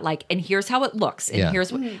 I'm not like, and here's how it looks, and Yeah.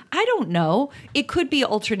 here's what I don't know. It could be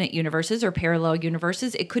alternate universes or parallel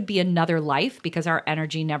universes. It could be another life because our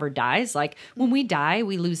energy never dies. Like when we die,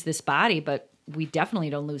 we lose this body, but we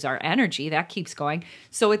definitely don't lose our energy. That keeps going.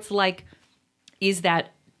 So it's like, is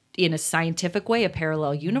that in a scientific way a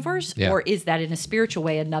parallel universe, Yeah. or is that in a spiritual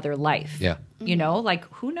way another life? Yeah. You know, like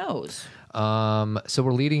who knows? So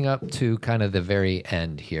we're leading up to kind of the very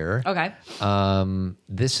end here. Okay.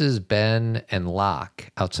 This is Ben and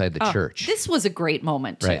Locke outside the church. This was a great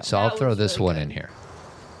moment, too. Right. So I'll throw this one in here.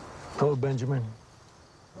 Hello, Benjamin.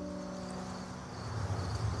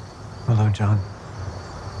 Hello, John.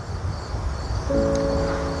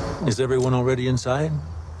 Is everyone already inside?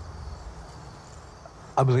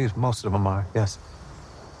 I believe most of them are, yes.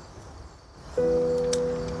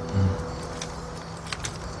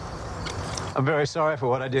 I'm very sorry for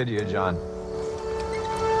what I did to you, John.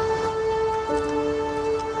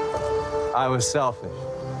 I was selfish,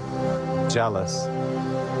 jealous.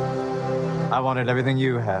 I wanted everything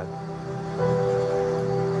you had.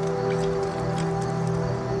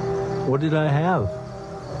 What did I have?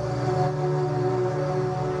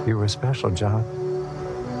 You were special, John.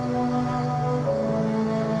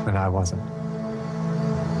 And I wasn't.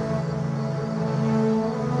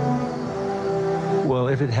 Well,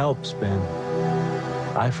 if it helps, Ben,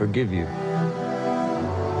 I forgive you.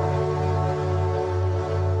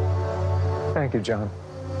 Thank you, John.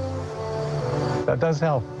 That does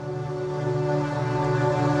help.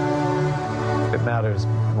 It matters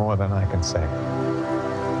more than I can say.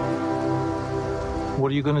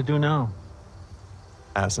 What are you going to do now?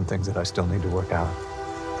 I have some things that I still need to work out.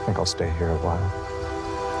 I think I'll stay here a while.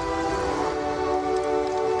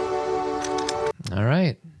 All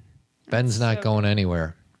right. Ben's not going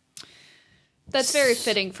anywhere. That's very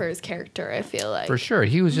fitting for his character, I feel like. For sure.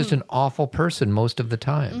 He was just an awful person most of the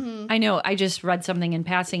time. I know. I just read something in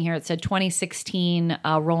passing here. It said 2016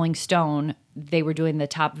 Rolling Stone, they were doing the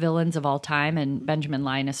top villains of all time, and Benjamin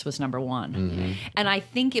Linus was number one. And I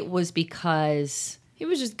think it was because... He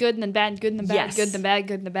was just good and then bad, good and then bad, Yes. good and then bad,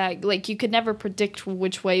 good and then bad. Like, you could never predict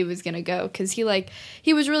which way he was going to go because he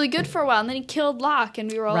was really good for a while and then he killed Locke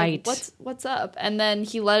and we were all Right. like, what's up? And then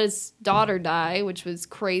he let his daughter die, which was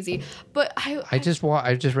crazy. But I just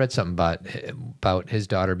read something about his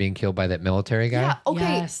daughter being killed by that military guy. yeah, okay.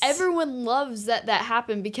 Yes. Everyone loves that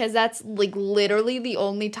happened because that's like literally the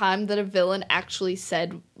only time that a villain actually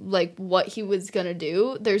said like what he was going to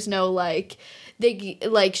do. There's no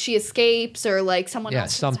she escapes or like someone Yeah,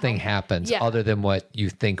 else something happens Yeah. other than what you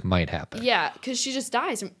think might happen. Yeah, because she just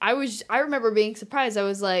dies. I remember being surprised. I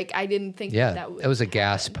was like, I didn't think Yeah, that it was a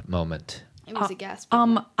gasp moment. It was a gasp.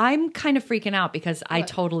 I'm kind of freaking out because I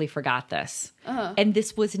totally forgot this. And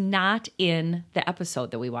this was not in the episode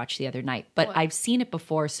that we watched the other night, but I've seen it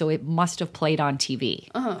before, so it must have played on TV.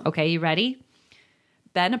 Okay, you ready?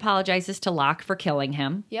 Ben apologizes to Locke for killing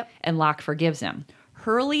him. Yep. And Locke forgives him.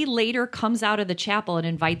 Hurley later comes out of the chapel and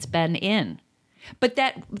invites Ben in. But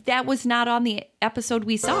that was not on the episode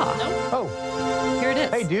we saw. Oh, Here it is.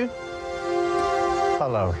 hey, dude.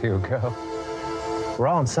 Hello, Hugo. We're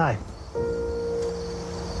all inside.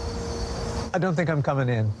 I don't think I'm coming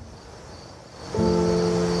in.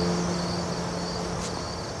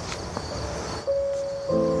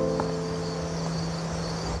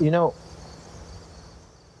 You know,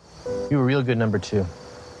 you were a real good number 2.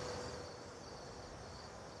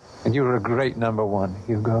 And you were a great number 1,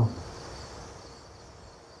 Hugo.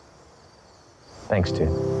 Thanks, dude.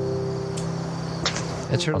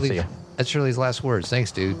 That's I'll see you. Shirley's last words.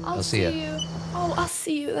 Thanks, dude. I'll see you. Oh, I'll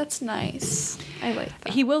see you. That's nice. I like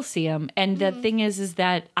that. He will see him, and the thing is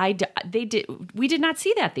that we did not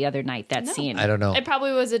see that the other night. That scene. I don't know. It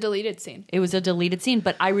probably was a deleted scene. It was a deleted scene,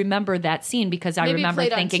 but I remember that scene because I Maybe it remember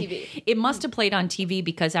played on thinking TV. it must have played on TV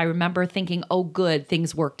because I remember thinking, "Oh, good,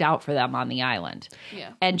 things worked out for them on the island."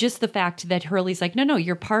 Yeah. And just the fact that Hurley's like, "No,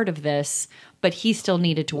 you're part of this," but he still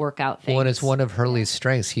needed to work out things. Well, and it's one of Hurley's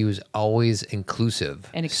strengths. He was always inclusive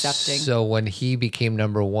And accepting. So when he became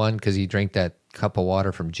number 1 because he drank that cup of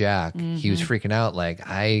water from Jack, he was freaking out like,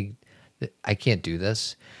 I can't do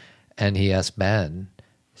this. And he asked Ben,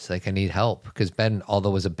 he's like, I need help. Because Ben,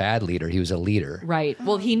 although was a bad leader, he was a leader. Right.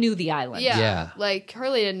 Well, he knew the island. Yeah. Yeah. Like,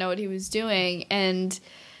 Hurley didn't know what he was doing, and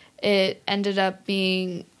it ended up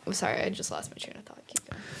being... Oh, sorry, I just lost my train of thought. Keep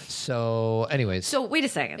going. So anyways. So wait a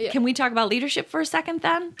second. Yeah. Can we talk about leadership for a second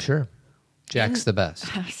then? Sure. Jack's the best.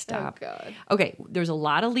 Stop. Oh, God. Okay, there's a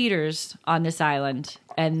lot of leaders on this island,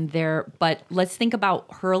 but let's think about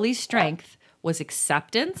Hurley's strength was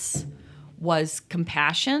acceptance, was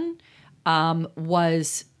compassion,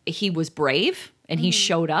 he was brave, and he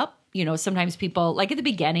showed up. You know, sometimes people, like at the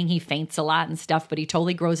beginning, he faints a lot and stuff, but he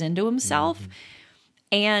totally grows into himself.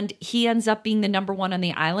 And he ends up being the number 1 on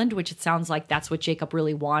the island, which it sounds like that's what Jacob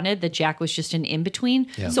really wanted, that Jack was just an in-between.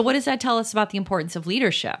 Yeah. So what does that tell us about the importance of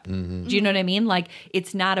leadership? Do you know what I mean? Like,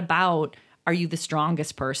 it's not about are you the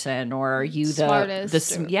strongest person or are you the Smartest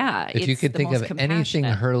or- If you it's could the think most of anything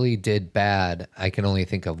compassionate. Hurley did bad, I can only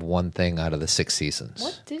think of one thing out of the 6 seasons.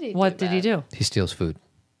 What did he? What did he do? He steals food.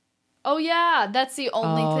 Oh yeah, that's the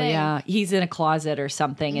only Oh thing. yeah, he's in a closet or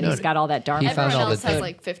something, and he's got all that dark. He found Everyone all the else has food.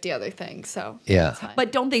 like 50 other things. So Yeah. it's fine.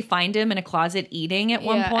 But don't they find him in a closet eating at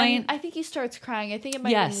one Yeah, point? and I think he starts crying. I think it might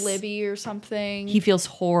Yes. be Libby or something. He feels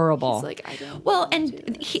horrible. He's like, I don't. Well, wanna and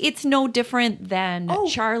do this. it's no different than Oh.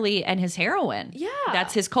 Charlie and his heroin. Yeah.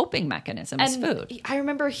 That's his coping mechanism, is And food. I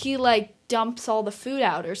remember he like dumps all the food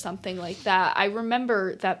out or something like that. I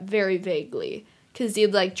remember that very vaguely because he'd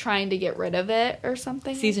like trying to get rid of it or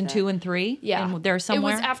something. Season like that. 2 and 3? Yeah, And they're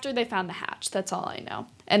somewhere? It was after they found the hatch. That's all I know,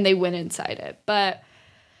 and they went inside it. But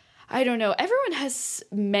I don't know. Everyone has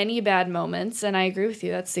many bad moments, and I agree with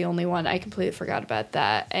you. That's the only one I completely forgot about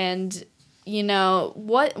that. And you know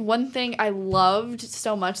what? One thing I loved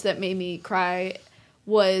so much that made me cry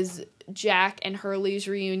was Jack and Hurley's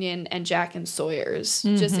reunion and Jack and Sawyer's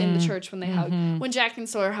just in the church when they hugged. When Jack and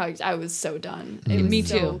Sawyer hugged, I was so done. It was Me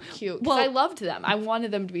so too. cute. 'Cause Well, I loved them. I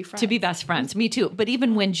wanted them to be friends. To be best friends. Me too. But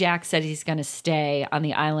even when Jack said he's going to stay on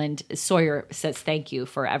the island, Sawyer says thank you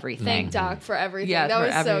for everything. Thank Doc for everything. Yeah, that for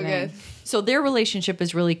was so everything. good. So their relationship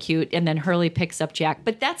is really cute, and then Hurley picks up Jack.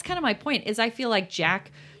 But that's kind of my point. Is I feel like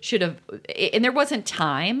Jack should have, and there wasn't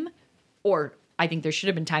time, or I think there should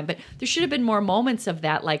have been time, but there should have been more moments of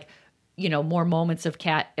that, like, you know, more moments of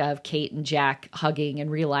Kate and Jack hugging and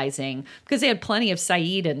realizing, because they had plenty of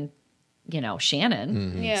Saeed and, you know,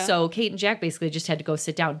 Shannon. Yeah. So Kate and Jack basically just had to go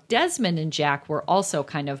sit down. Desmond and Jack were also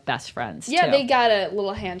kind of best friends. Yeah, too. they got a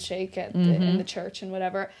little handshake at in the church and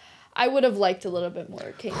whatever. I would have liked a little bit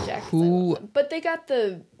more Kate and Jack. 'Cause I love them. But they got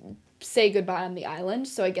the say goodbye on the island,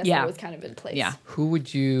 so I guess Yeah. that was kind of in place. Yeah. Who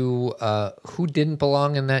would you, who didn't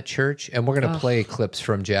belong in that church? And we're going to play clips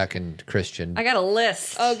from Jack and Christian. I got a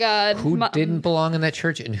list. Oh God. Who didn't belong in that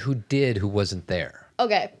church and who did, who wasn't there?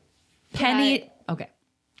 Okay. Penny. Okay.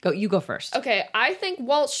 Go. You go first. Okay, I think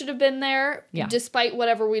Walt should have been there, Yeah. despite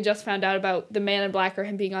whatever we just found out about the Man in Black or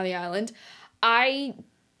him being on the island. I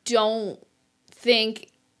don't think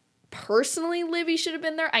personally Libby should have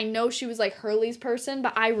been there. I know she was like Hurley's person,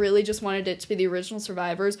 but I really just wanted it to be the original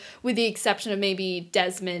survivors, with the exception of maybe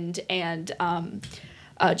Desmond and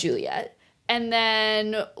Juliet. And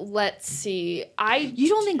then let's see, You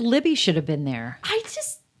don't think Libby should have been there?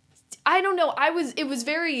 I don't know.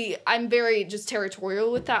 I'm very just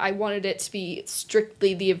territorial with that. I wanted it to be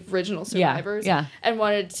strictly the original survivors. yeah. And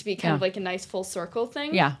wanted it to be kind of Yeah. like a nice full circle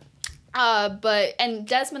thing. Yeah. And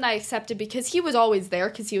Desmond I accepted because he was always there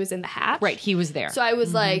because he was in the hatch. Right. He was there. So I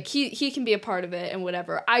was like, he can be a part of it and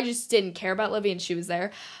whatever. I just didn't care about Libby and she was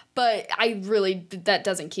there. But I really, that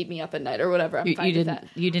doesn't keep me up at night or whatever. I'm fine with that.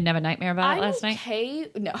 You didn't have a nightmare about it last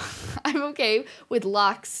night? No, I'm okay with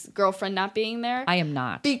Locke's girlfriend not being there. I am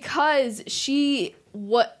not. Because they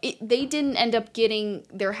didn't end up getting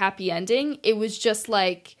their happy ending. It was just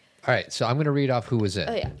like, All right, so I'm going to read off who was in.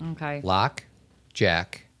 oh yeah. Okay. Locke,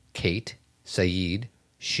 Jack, Kate, Saeed,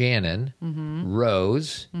 Shannon,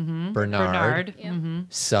 Rose, Bernard,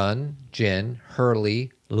 Sun, Jin,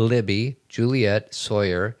 Hurley, Libby, Juliet,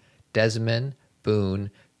 Sawyer, Desmond, Boone,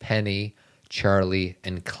 Penny, Charlie,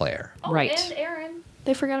 and Claire. Right. And Aaron.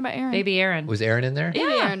 They forgot about Aaron. Baby Aaron. Was Aaron in there?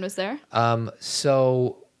 Baby Aaron was there.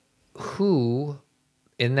 So who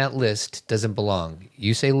in that list doesn't belong?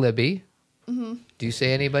 You say Libby. Do you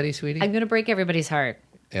say anybody, sweetie? I'm going to break everybody's heart.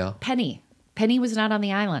 Yeah. Penny. Penny was not on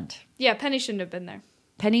the island. Yeah, Penny shouldn't have been there.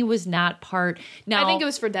 Penny was not part. Now, I think it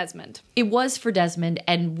was for Desmond. It was for Desmond,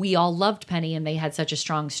 and we all loved Penny, and they had such a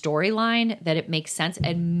strong storyline that it makes sense.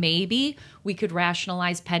 And maybe we could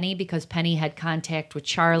rationalize Penny because Penny had contact with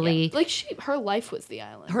Charlie. Like her life was the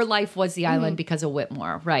island. Her life was the island because of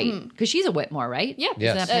Whitmore, right? Because she's a Whitmore, right? Yeah.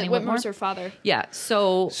 Yes. Isn't that Penny Whitmore's Whitmore? her father. Yeah.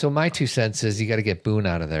 So So my 2 cents is you got to get Boone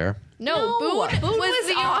out of there. No, No, Boone was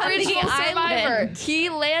the on the original survivor. island. He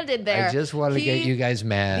landed there. I just wanted to get you guys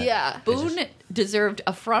mad. Yeah. Boone deserved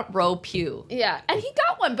a front row pew. Yeah, and he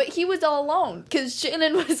got one, but he was all alone because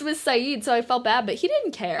Shannon was with Saeed, so I felt bad, but he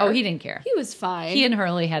didn't care. Oh, he didn't care. He was fine. He and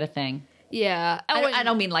Hurley had a thing. yeah. I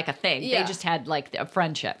don't mean like a thing. Yeah. They just had like a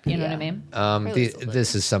friendship. You know what I mean?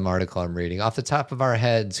 This is some article I'm reading. Off the top of our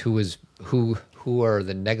heads, who are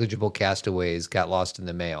the negligible castaways got lost in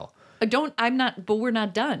the mail? But we're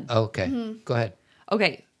not done. Okay, go ahead.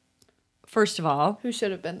 Okay. First of all, Who should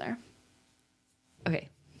have been there? okay.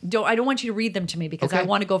 I don't want you to read them to me because I Okay.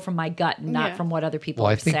 want to go from my gut and not Yeah. from what other people Well,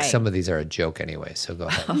 I are think saying. some of these are a joke anyway, so go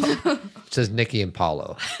ahead. It says Nikki and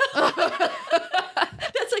Paulo.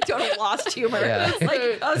 That's like total Lost humor. Yeah. It's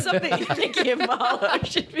like, oh, something Nikki and Paolo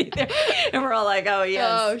should be there. And we're all like, oh, yes.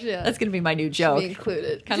 Oh, yeah. That's going to be my new joke. Be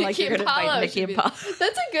included. Kind of like you're going to invite Nikki and Paolo.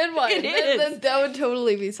 That's a good one. It is. That would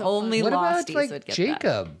totally be so Only What about Losties like would get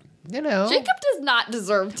Jacob? that. You know, Jacob does not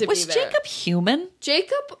deserve to Was be there. Jacob human?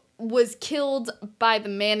 Jacob was killed by the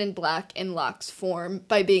Man in Black in Locke's form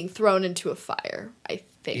by being thrown into a fire, I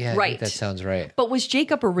think. Yeah, I Right. think that sounds right. But was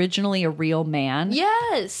Jacob originally a real man?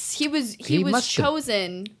 Yes, he was He was must have-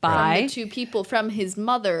 chosen By? from the two people from his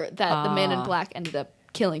mother that the Man in Black ended up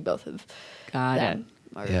killing both of Got them.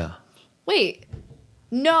 Yeah. Wait.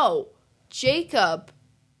 No. Jacob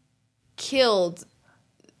killed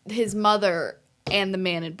his mother and the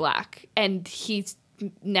Man in Black, and he's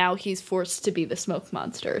forced to be the smoke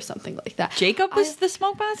monster or something like that. Jacob was the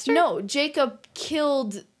smoke monster? No, Jacob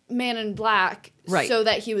killed Man in Black Right. so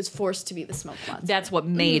that he was forced to be the smoke monster. That's what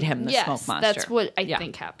made him the yes, smoke monster. that's what I Yeah.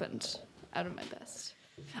 think happened. Out of my best.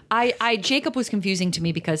 Jacob was confusing to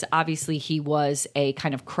me because obviously he was a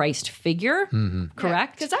kind of Christ figure,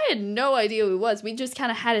 correct? Because I had no idea who he was. We just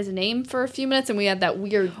kind of had his name for a few minutes, and we had that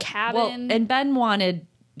weird cabin. Well, and Ben wanted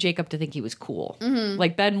Jacob to think he was cool.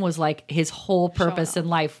 Like Ben was like his whole purpose in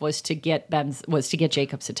life was to get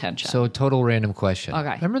Jacob's attention. So, total random question.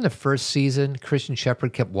 Okay. Remember in the first season, Christian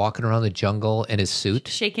Shepherd kept walking around the jungle in his suit?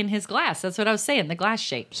 shaking his glass. That's what I was saying. The glass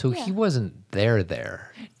shake. So he wasn't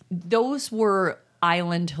there. Those were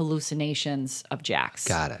island hallucinations of Jack's.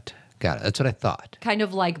 Got it. That's what I thought. Kind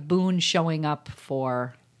of like Boone showing up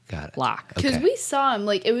for Got it. Locke. Because Okay. we saw him,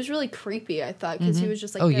 like, it was really creepy, I thought, because he was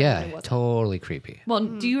just like, Oh, there yeah. when he wasn't. Totally creepy. Well,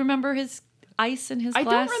 do you remember his ice in his I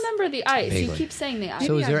glass? don't remember the ice. Vaguely. He keeps saying the ice.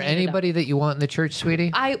 So, is there anybody that you want in the church,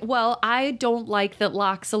 sweetie? I don't like that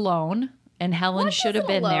Locke's alone, and Helen Locke should have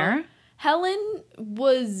wasn't been alone. there. Helen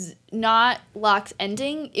was not Locke's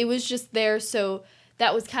ending. It was just there, so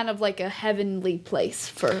that was kind of like a heavenly place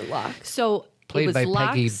for Locke. So Played it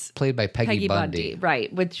was by Peggy Bundy.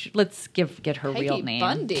 right? Which let's get her Peggy real name.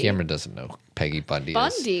 Bundy. Cameron doesn't know Peggy Bundy is.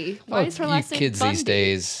 Bundy. Why is her last name kids Bundy? these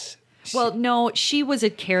days. Well, no, she was a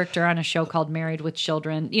character on a show called Married with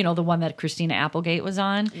Children. You know, the one that Christina Applegate was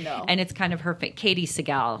on. No. And it's kind of her. Katie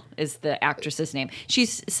Segal is the actress's name.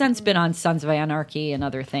 She's since been on Sons of Anarchy and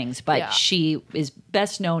other things, but Yeah. she is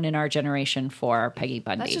best known in our generation for Peggy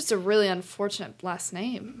Bundy. That's just a really unfortunate last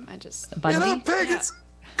name. Bundy. You know, Peg, it's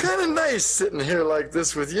kind of nice sitting here like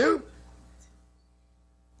this with you.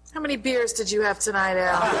 How many beers did you have tonight,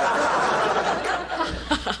 Al?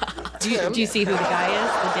 Do you see who the guy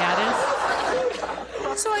is? The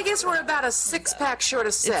dad So I guess we're about a 6-pack short of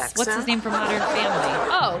is? sex. What's his name from Modern Family?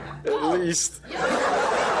 Oh. At least.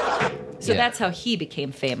 So Yeah. that's how he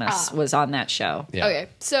became famous. Was on that show. Yeah. Okay,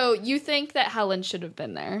 so you think that Helen should have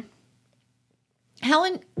been there?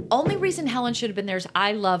 Helen, only reason Helen should have been there is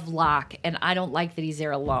I love Locke, and I don't like that he's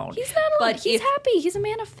there alone. He's not alone. But He's if- happy. He's a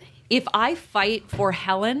man of faith. If I fight for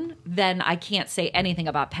Helen, then I can't say anything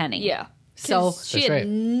about Penny. Yeah. So 'Cause she That's had right.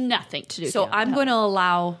 nothing to do with so it. I'm going to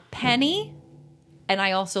allow Penny, and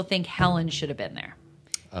I also think Helen should have been there.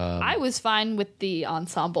 I was fine with the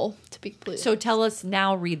ensemble, to be completely So tell us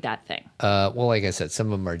now, read that thing. Well, like I said, some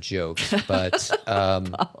of them are jokes, but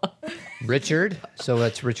Richard. So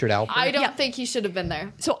that's Richard Alpert. I don't think he should have been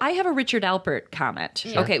there. So I have a Richard Alpert comment.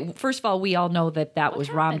 Okay, first of all, we all know that was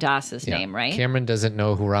Ram Dass's Yeah. name, right? Cameron doesn't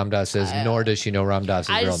know who Ram Dass is, nor does she know Ram Dass's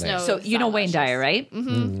I real just name. know- So you know Wayne Dyer, right?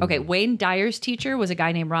 Mm-hmm. Okay, Wayne Dyer's teacher was a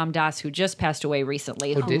guy named Ram Dass who just passed away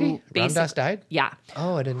recently. Oh, did he? who Ram Dass basic- died? Yeah.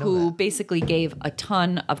 Oh, I didn't know Who that. basically gave a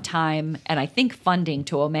ton of time and I think funding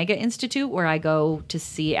to Omega Institute, where I go to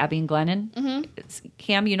see Abby and Glennon. Mm-hmm.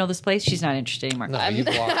 Cam, you know this place? She's not interested anymore. No, you've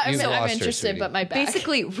lost I'm her, interested, sweetie. but my back.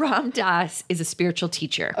 Basically, Ram Dass is a spiritual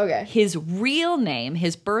teacher. Okay. His real name,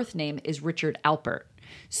 his birth name, is Richard Alpert.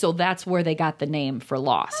 So that's where they got the name for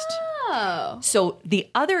Lost. Oh. So the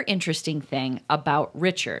other interesting thing about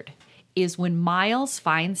Richard is when Miles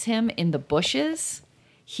finds him in the bushes,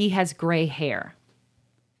 he has gray hair.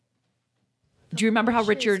 Do you remember how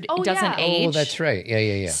Richard Oh, doesn't yeah. age? Oh, that's right.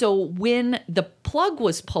 Yeah. So when the plug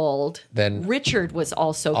was pulled, Then Richard was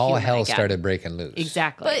also all human hell again. started breaking loose.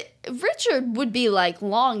 Exactly. But Richard would be like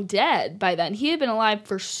long dead by then. He had been alive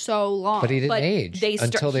for so long. But he didn't age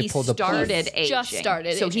until they he pulled the plug. started aging. Just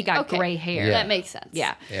started So he aging. got Okay. gray hair. Yeah. That makes sense.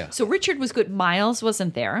 Yeah. Yeah. So Richard was good. Miles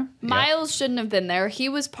wasn't there. Miles shouldn't have been there. He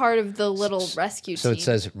was part of the little rescue So team. it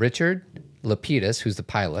says Richard Lapidus, who's the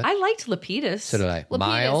pilot. I liked Lapidus. So did I. Lapidus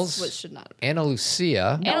Miles, should not have Anna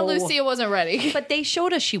Lucia. Anna Lucia wasn't ready. But they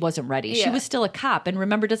showed us she wasn't ready. She Yeah. was still a cop. And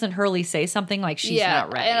remember, doesn't Hurley say something like she's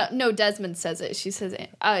not ready? No, Desmond says it. She says,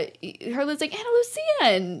 Hurley's like, Anna Lucia.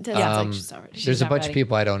 And Desmond's like, she's not ready. There's a not bunch ready. of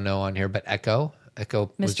people I don't know on here, but Echo.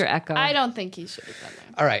 Echo. was- Mr. Echo. I don't think he should have been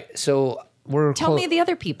there. All right, so we're Tell me the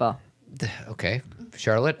other people. Okay,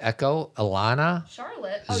 Charlotte, Echo, Alana,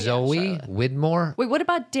 Charlotte. Zoe, Widmore. Wait, what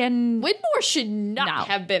about Dan? Whitmore should not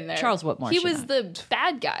have been there. Charles Whitmore He should was not. the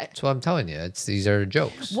bad guy. That's what I'm telling you. These are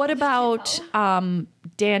jokes. What about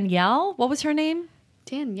Danielle? What was her name?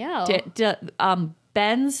 Danielle.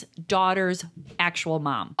 Ben's daughter's actual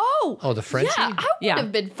mom. Oh, the Frenchie? Yeah, I would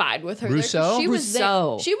have been fine with her. there, 'cause Rousseau? She was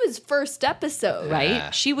Rousseau. She was first episode,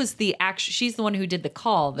 Right? She was she's the one who did the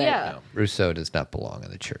call. That, Yeah. Rousseau does not belong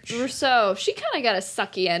in the church. Rousseau. She kind of got a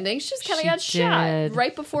sucky ending. She just kind of She got shot did.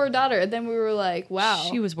 right before her daughter. And then we were like, wow.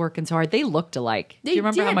 She was working so hard. They looked alike. They Do you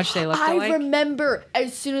remember how did. much they looked I alike? remember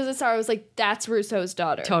as soon as I saw her, I was like, that's Rousseau's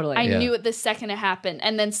daughter. Totally. I Yeah. knew it the second it happened.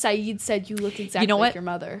 And then Saeed said, you look exactly You know like what? your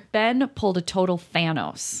mother. Ben pulled a total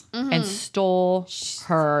Thanos Mhm. and stole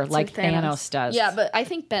her It's like Thanos does. Yeah, but I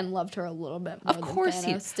think Ben loved her a little bit more Of course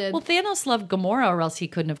than Thanos did. Well, Thanos loved Gamora, or else he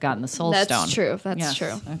couldn't have gotten the Soul That's Stone. true. That's Yes.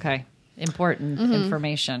 true. Okay, important Mhm.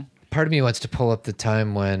 information. Part of me wants to pull up the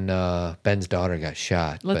time when Ben's daughter got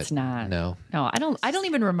shot. Let's but not. No. No, I don't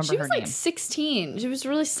even remember She her was name. like 16. She was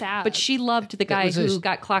really sad. But she loved the guy was a- who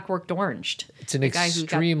got clockworked oranged. It's an The guy who got-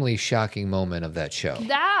 extremely shocking moment of that show.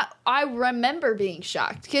 That I remember being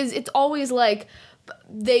shocked because it's always like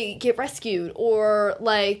they get rescued or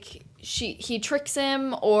like he tricks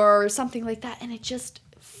him or something like that, and it just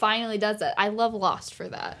finally does that. I love Lost for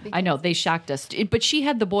that. I know they shocked us, but she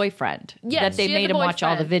had the boyfriend Yes, that they she had made the him watch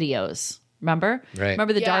all the boyfriend. videos. Remember? Right.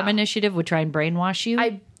 Remember the Yeah. Dharma Initiative would try and brainwash you.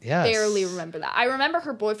 I Yes. barely remember that. I remember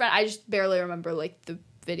her boyfriend. I just barely remember like the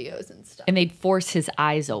videos and stuff. and they'd force his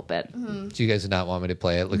eyes open. Do you guys not want me to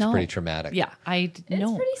play it? It looks No. pretty traumatic. Yeah, I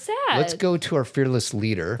know. It's pretty sad. Let's go to our fearless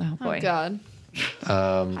leader. Oh Oh boy. God.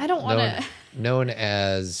 I don't want to. Known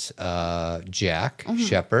as Jack Mm-hmm.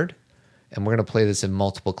 Shepard. And we're going to play this in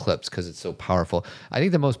multiple clips because it's so powerful. I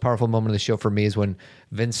think the most powerful moment of the show for me is when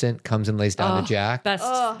Vincent comes and lays down to Jack.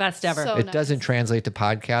 Best ever. so It doesn't translate to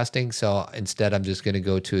podcasting, so instead I'm just going to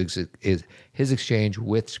go to his exchange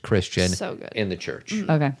with Christian So good. in the church.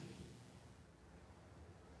 Okay.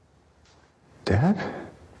 Dad?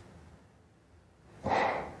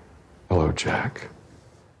 Hello, Jack.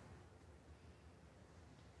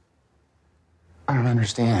 I don't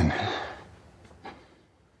understand.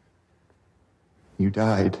 You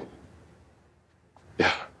died.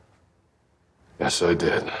 Yeah. Yes, I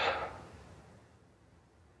did.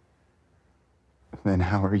 Then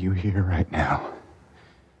how are you here right now?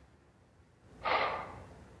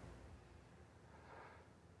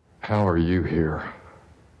 How are you here?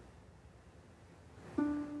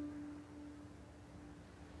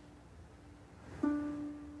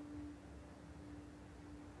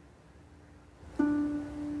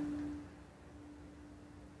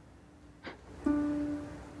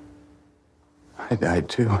 I died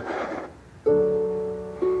too.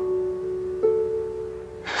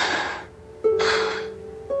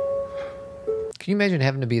 Can you imagine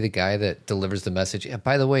having to be the guy that delivers the message? Yeah,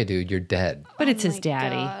 by the way, dude, you're dead. But it's his my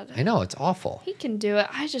daddy. God. I know, it's awful. He can do it.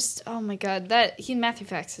 I just, oh my God,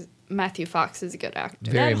 Matthew Fox is a good actor.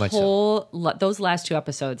 Very That much so. whole those last two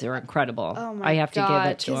episodes are incredible. Oh my I have to give God,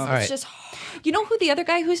 it to 'cause him. It's All right. just You know who the other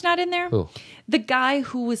guy who's not in there? Who? The guy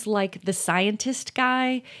who was like the scientist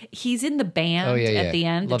guy. He's in the band Oh, yeah, yeah. at the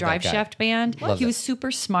end, Love the that Drive guy. Shaft band. Love He that. was super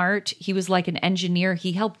smart. He was like an engineer.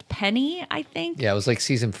 He helped Penny, I think. Yeah, it was like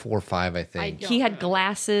season 4 or 5, I think. He had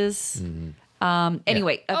glasses.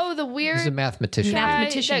 Anyway, oh the weird He's a mathematician.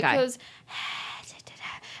 Mathematician that guy. goes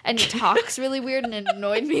and he talks really weird and it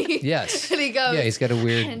annoyed me. Yes. and he goes Yeah, he's got a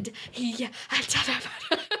weird. and he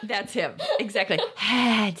that's him. Exactly.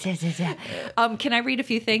 Can I read a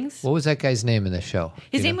few things? What was that guy's name in the show?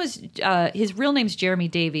 His You name know? was his real name's Jeremy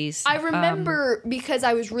Davies. I remember because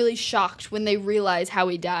I was really shocked when they realized how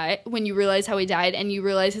he died. When you realize how he died, and you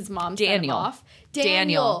realize his mom sent him Daniel. off.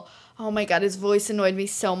 Daniel. Oh my God, his voice annoyed me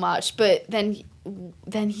so much. But then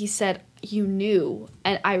he said, "You knew,"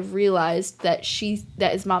 and I realized that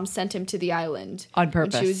his mom sent him to the island On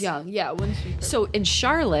purpose. when she was young. Yeah, when she. So, and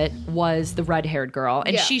Charlotte was the red-haired girl,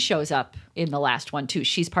 and Yeah. she shows up in the last one too.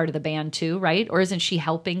 She's part of the band too, right? Or isn't she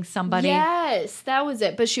helping somebody? Yes, that was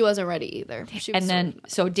it. But she wasn't ready either. She was And then,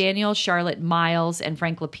 so Daniel, Charlotte, Miles, and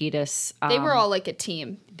Frank Lapidus. they were all like a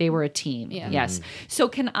team. They were a team. Yeah. Yes. So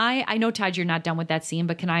can I know, Todd, you're not done with that scene,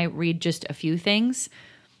 but can I read just a few things?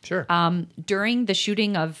 Sure. During the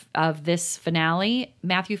shooting of this finale,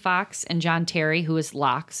 Matthew Fox and John Terry, who is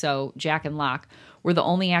Locke, so Jack and Locke, were the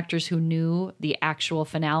only actors who knew the actual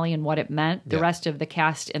finale and what it meant. The Yeah. rest of the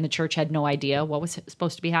cast and the church had no idea what was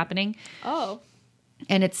supposed to be happening. Oh,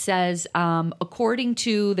 And it says, according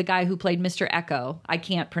to the guy who played Mr. Echo, I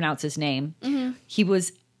can't pronounce his name, he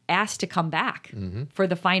was asked to come back for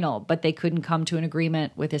the final, but they couldn't come to an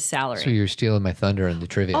agreement with his salary. So you're stealing my thunder in the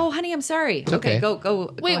trivia. Oh, honey, I'm sorry. okay.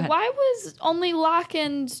 Go. Wait, ahead. why was only Locke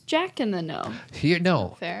and Jack in the know? Here,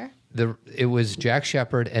 no. Fair. It was Jack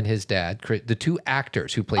Shepard and his dad, the two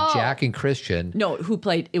actors who played Jack and Christian. No, who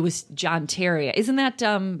played? It was John Terry. Isn't that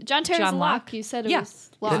John Terry's John Locke? You said it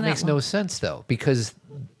was Locke. That makes no sense though, because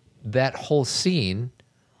that whole scene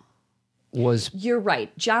was You're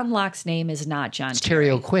right. John Locke's name is not John Terry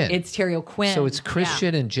O'Quinn. It's Terry O'Quinn. So it's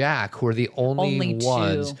Christian and Jack who are the only two.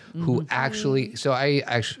 ones who actually. So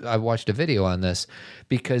I watched a video on this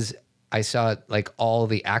because I saw like all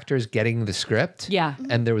the actors getting the script. Yeah.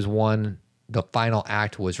 And there was one. The final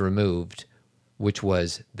act was removed, which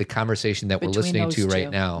was the conversation that we're Between listening those to right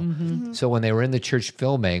two. now. Mhm. So when they were in the church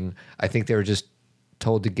filming, I think they were just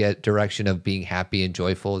told to get direction of being happy and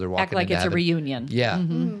joyful. They're walking Act like into it's a heaven. reunion. Yeah.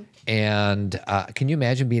 Mhm. And can you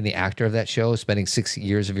imagine being the actor of that show, spending 6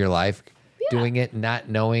 years of your life doing it, not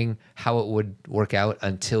knowing how it would work out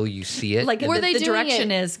until you see it? Like Were the, they the doing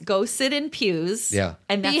direction it- is go sit in pews. Yeah.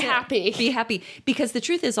 And that's Be it. happy. Be happy. Because the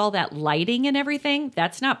truth is all that lighting and everything,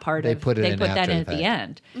 that's not part They of put it they in put that after in the at the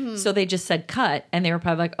fact. end. So they just said cut and they were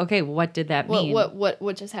probably like, okay, what did that mean?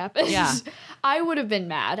 What just happened? Yeah. I would have been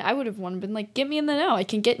mad. I would have been like, get me in the know. I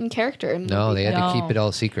can get in character. And No, they had to No. keep it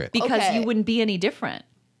all secret. Because Okay. you wouldn't be any different.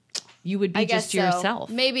 You would be I guess just yourself.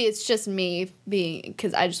 Maybe it's just me being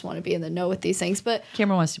because I just want to be in the know with these things. But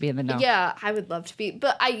Cameron wants to be in the know. yeah, I would love to be.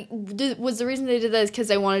 But was the reason they did that is because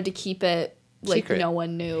I wanted to keep it like Secret. no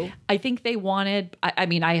one knew. I think they wanted, I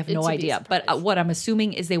mean, I have It no to be a idea, but surprise. what I'm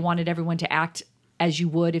assuming is they wanted everyone to act as you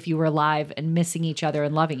would if you were alive and missing each other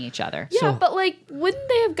and loving each other. Yeah, but like, wouldn't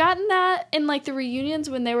they have gotten that in like the reunions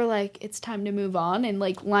when they were like, "It's time to move on" and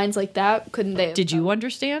like lines like that? Couldn't they? Have Did you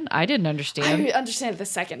understand? I didn't understand. I understand it the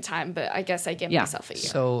second time, but I guess I gave myself a year.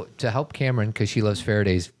 So to help Cameron, because she loves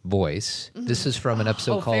Faraday's voice, this is from an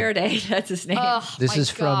episode Oh, called Faraday, that's his name. This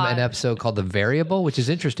is from an episode called The Variable, which is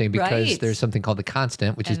interesting because Right. there's something called the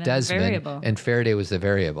constant, which And is then the Desmond, variable. and Faraday was the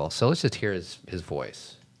variable. So let's just hear his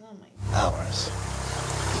voice. Hours.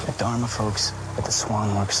 The Dharma folks at the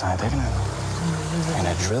Swanworks side, they're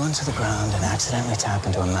gonna drill into the ground and accidentally tap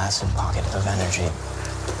into a massive pocket of energy.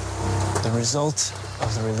 The result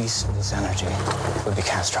of the release of this energy would be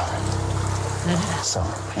catastrophic. So,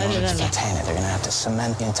 in order to contain it, they're gonna have to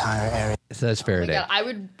cement the entire area. So that's Faraday. Yeah,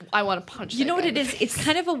 I want to punch. You know what it is? It's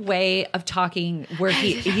kind of a way of talking where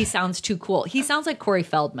he sounds too cool. He sounds like Corey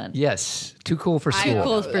Feldman. Yes, too cool for school. Too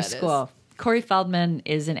cool for school. Corey Feldman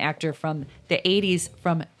is an actor from the 80s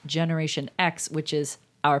from Generation X, which is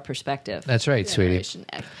our perspective. That's right, sweetie. Generation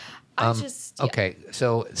X. I just Okay,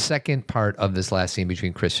 so second part of this last scene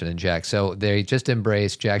between Christian and Jack. So they just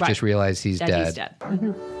embraced. Jack Right. just realized he's That dead. he's dead.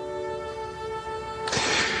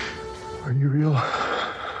 Are you real?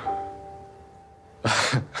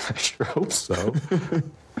 I sure hope so.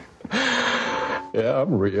 Yeah,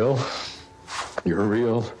 I'm real. You're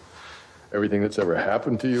real. Everything that's ever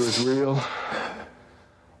happened to you is real.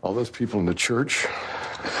 All those people in the church,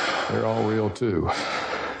 they're all real too.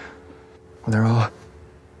 They're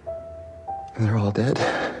all dead.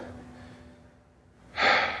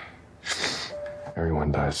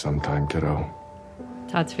 Everyone dies sometime, kiddo.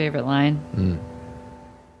 Todd's favorite line.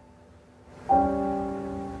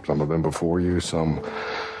 Some of them before you, some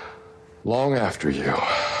long after you.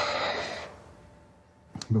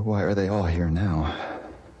 But why are they all here now?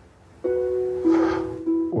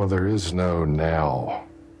 Well, there is no now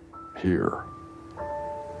here.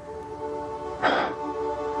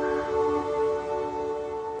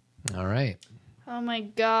 All right. Oh my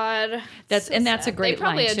god, That's So and that's a sad. great They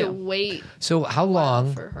probably line had too. to wait. So how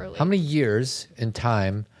long, for Hurley. how many years in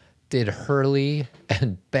time did Hurley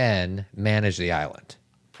and Ben manage the island?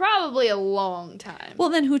 Probably a long time. Well,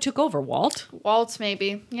 then who took over? Walt? Waltz,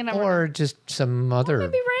 maybe. You know, Or just some other...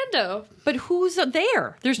 maybe Rando. But who's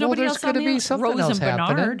there? There's nobody there's else on gonna the be island. something Rose else and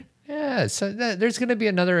Bernard. happening. Yeah, so there's going to be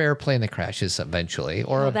another airplane that crashes eventually,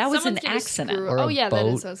 or Well, that was Someone's an gonna accident. screw- or Oh a yeah, boat,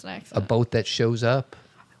 that was an a accident. boat that shows up.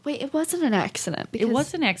 Wait, it wasn't an accident. It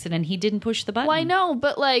was an accident. He didn't push the button. Well, I know,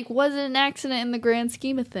 but like, was it an accident in the grand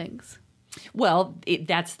scheme of things? Well,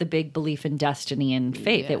 that's the big belief in destiny and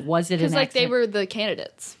fate. It wasn't an Because like they accident. were the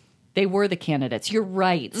candidates. They were the candidates. You're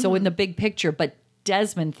right. So in the big picture, but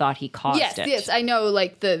Desmond thought he caused Yes, it. yes, I know.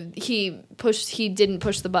 Like he didn't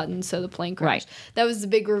push the button, so the plane crashed. Right. That was the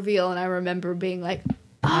big reveal, and I remember being like,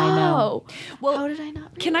 "Oh, I know. Well, how did I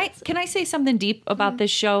not?" Can I say something deep about this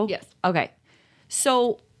show? Yes. Okay.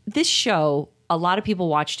 So this show, a lot of people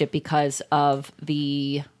watched it because of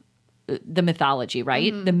the the mythology,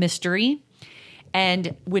 right? The mystery.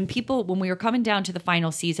 And when we were coming down to the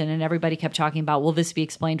final season and everybody kept talking about, will this be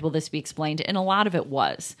explained? Will this be explained? And a lot of it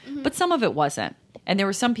was, but some of it wasn't. And there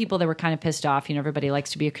were some people that were kind of pissed off. You know, everybody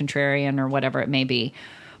likes to be a contrarian or whatever it may be.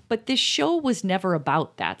 But this show was never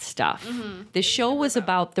about that stuff. This show was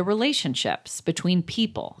about the relationships between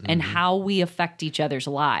people and how we affect each other's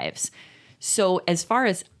lives. So as far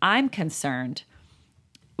as I'm concerned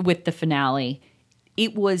with the finale,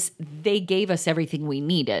 they gave us everything we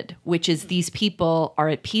needed, which is these people are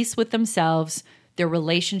at peace with themselves. Their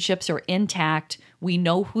relationships are intact. We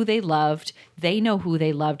know who they loved. They know who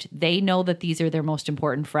they loved. They know that these are their most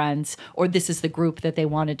important friends, or this is the group that they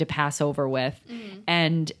wanted to pass over with.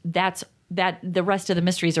 And that the rest of the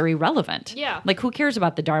mysteries are irrelevant. Yeah. Like, who cares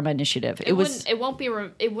about the Dharma Initiative? It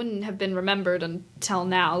wouldn't have been remembered until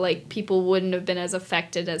now. Like, people wouldn't have been as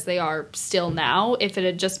affected as they are still now if it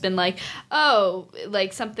had just been like, oh,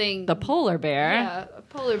 like something. The polar bear. Yeah, a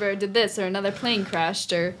polar bear did this, or another plane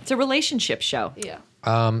crashed, or. It's a relationship show. Yeah.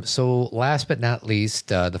 So last but not least,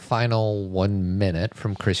 the final 1 minute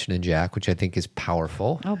from Christian and Jack, which I think is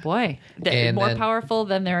powerful. Oh, boy. More powerful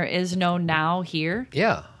than there is no now here.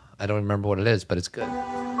 Yeah. I don't remember what it is, but it's good.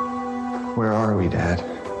 Where are we, Dad?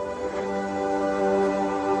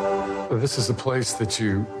 This is a place that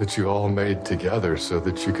you all made together so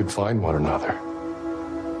that you could find one another.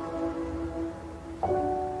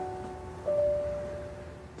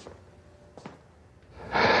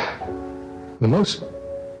 The most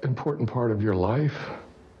important part of your life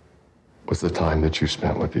was the time that you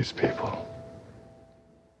spent with these people.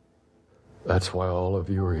 That's why all of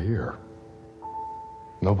you are here.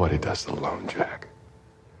 Nobody does it alone, Jack.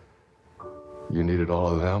 You needed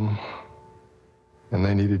all of them, and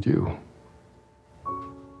they needed you.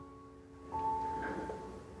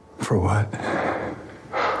 For what?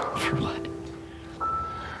 For what?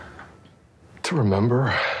 To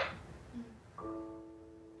remember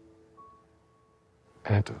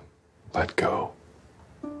and to let go.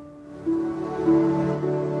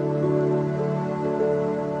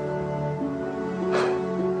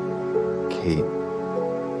 Kate,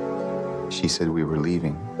 she said we were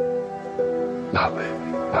leaving. Not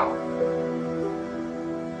leaving, no.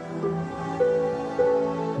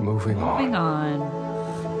 Moving on.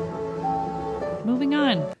 Moving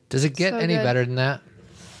on. Does it get So any good. better than that?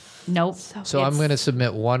 Nope. So I'm going to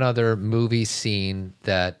submit one other movie scene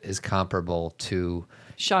that is comparable to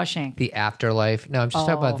Shawshank. the afterlife. No, I'm just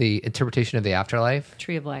talking about the interpretation of the afterlife.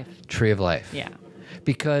 Tree of Life. Tree of Life. Yeah.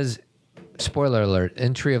 Because, spoiler alert,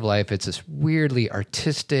 in Tree of Life, it's this weirdly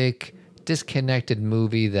artistic, disconnected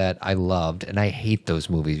movie that I loved, and I hate those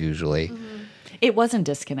movies usually. It wasn't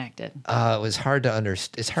disconnected. It was hard to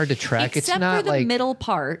understand. It's hard to track. Except it's not for the like middle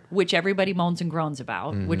part, which everybody moans and groans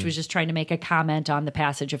about, which was just trying to make a comment on the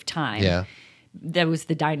passage of time. Yeah. That was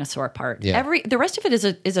the dinosaur part. Yeah. The rest of it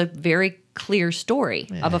is a very clear story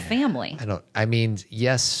of a family. I mean,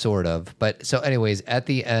 yes, sort of. But so anyways, at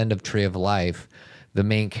the end of Tree of Life, the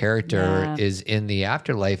main character is in the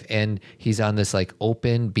afterlife, and he's on this like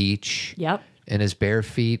open beach. Yep. In his bare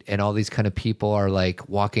feet, and all these kind of people are like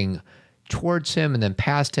walking towards him and then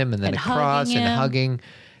past him and then And across hugging and him. hugging.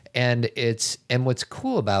 And what's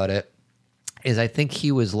cool about it is I think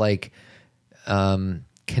he was like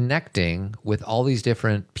connecting with all these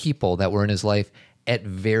different people that were in his life at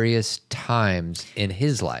various times in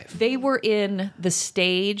his life. They were in the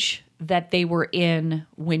stage that they were in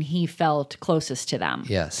when he felt closest to them.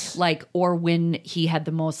 Yes. Like, or when he had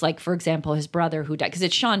the most, like, for example, his brother who died, because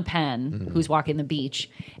it's Sean Penn who's walking the beach,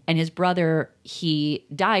 and his brother, he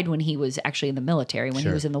died when he was actually in the military, when he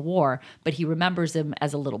was in the war, but he remembers him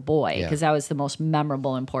as a little boy, because that was the most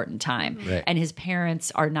memorable, important time. Right. And his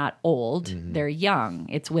parents are not old, they're young.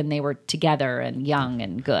 It's when they were together and young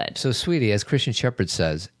and good. So, sweetie, as Christian Shepherd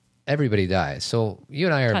says, everybody dies. So you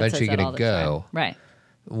and I are Todd says eventually that going all to the go. time. Right.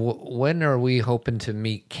 When are we hoping to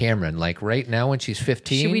meet Cameron? Like right now when she's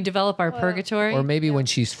 15? Should we develop our purgatory? Or maybe when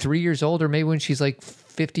she's 3 years old, or maybe when she's like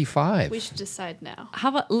 55. We should decide now. How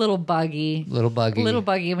about Little Buggy? Little Buggy. Little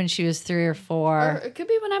Buggy when she was 3 or 4. Or it could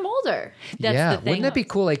be when I'm older. That's yeah, the thing. wouldn't that be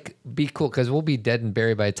cool? Like, be cool because we'll be dead and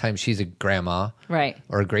buried by the time she's a grandma, Right.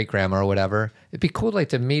 or a great grandma, or whatever. It'd be cool, like,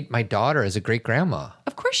 to meet my daughter as a great grandma.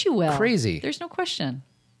 Of course you will. Crazy. There's no question.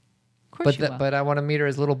 Of course you will. But I want to meet her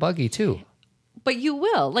as Little Buggy too. But you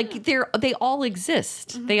will. Like they all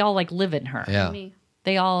exist. They all like live in her. Yeah. Me.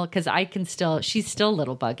 They all, because she's still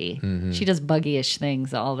Little Buggy. She does buggy-ish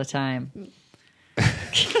things all the time.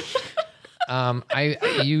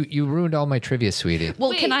 You ruined all my trivia, sweetie.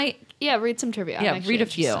 Well, can I? Yeah, read some trivia. I'm Yeah, actually read a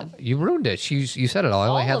few. interested. You ruined it. You said it all. I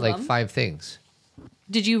only All had of like them? 5 things.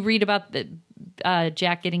 Did you read about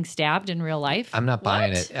Jack getting stabbed in real life? I'm not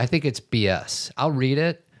buying it. I think it's BS. I'll read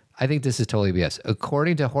it. I think this is totally BS.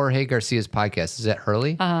 According to Jorge Garcia's podcast, is that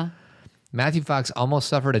Hurley? Matthew Fox almost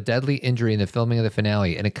suffered a deadly injury in the filming of the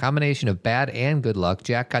finale. In a combination of bad and good luck,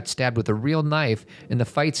 Jack got stabbed with a real knife in the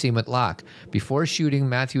fight scene with Locke. Before shooting,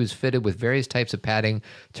 Matthew was fitted with various types of padding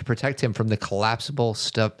to protect him from the collapsible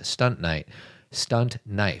stunt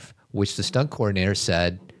knife, which the stunt coordinator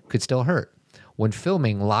said could still hurt. When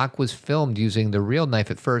filming, Locke was filmed using the real knife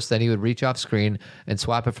at first, then he would reach off screen and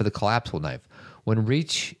swap it for the collapsible knife. When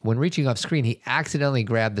reaching off screen, he accidentally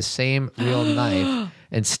grabbed the same real knife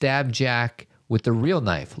and stabbed Jack with the real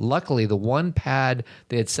knife. Luckily, the one pad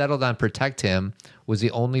they had settled on protect him was the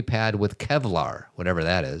only pad with Kevlar, whatever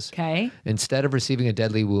that is. Okay. Instead of receiving a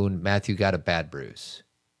deadly wound, Matthew got a bad bruise.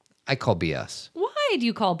 I call BS. Why do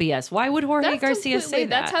you call BS? Why would Jorge Garcia say that?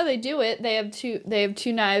 That's how they do it. They have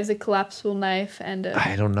two knives, a collapsible knife, and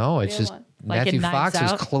I don't know. It's just Like Matthew in Knives Fox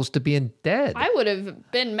was Out? close to being dead. I would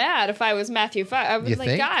have been mad if I was Matthew Fox. I was You like,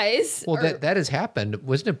 think? guys. Well, that has happened.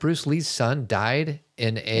 Wasn't it Bruce Lee's son died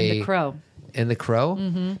in The Crow. In The Crow?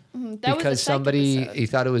 Mm-hmm. That was Because the second somebody, episode. he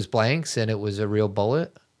thought it was blanks and it was a real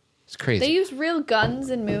bullet? It's crazy. They use real guns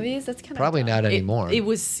in movies. That's kind of Probably not anymore. It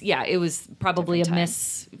was probably a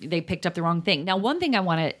miss. They picked up the wrong thing. Now, one thing I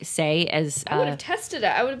want to say is I would have tested it.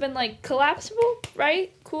 I would have been like, collapsible,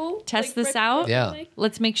 right? Cool. test Like, this right out. before, like-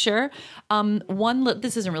 Let's make sure.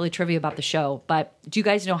 This isn't really trivia about the show, but do you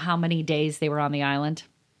guys know how many days they were on the island?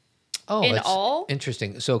 Oh, In it's all?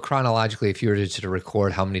 interesting. So chronologically, if you were to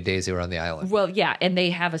record how many days they were on the island, Well, yeah, and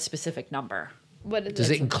they have a specific number. What is does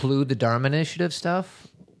it include the Dharma Initiative stuff?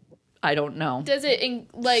 I don't know. Does it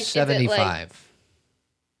like 75. Is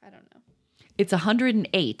it like, It's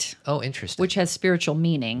 108. Oh, interesting. Which has spiritual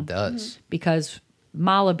meaning. Does. Because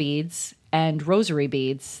mala beads and rosary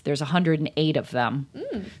beads, there's 108 of them.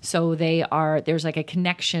 So there's like a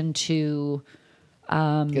connection to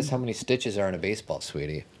Guess how many stitches are in a baseball,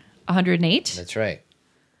 sweetie? 108? That's right.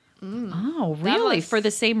 Oh, really? must- For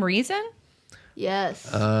the same reason?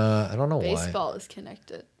 Yes. I don't know why. Baseball is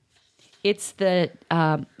connected. It's the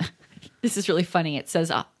this is really funny. It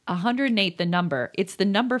says 108 the number. It's the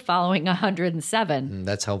number following 107.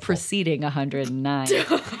 That's helpful. Preceding 109.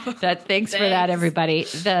 Thanks for that, everybody.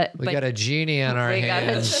 We got a genie on our we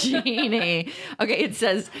hands. got a genie. Okay, it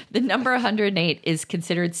says the number 108 is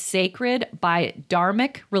considered sacred by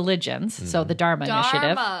dharmic religions, so the Dharma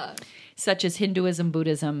Initiative, such as Hinduism,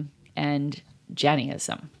 Buddhism, and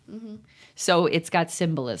Jainism. So it's got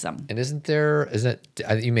symbolism. And isn't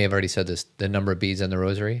you may have already said this, the number of beads on the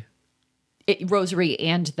rosary? Rosary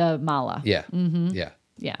and the mala. Yeah. Mhm. Yeah.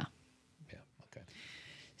 Yeah.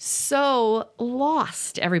 So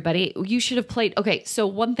Lost, everybody. You should have played. Okay, so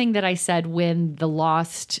one thing that I said when the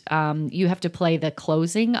Lost, you have to play the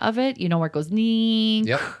closing of it. You know where it goes,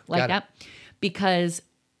 like got that, because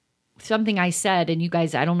something I said, and you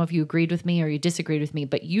guys, I don't know if you agreed with me or you disagreed with me,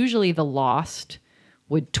 but usually the Lost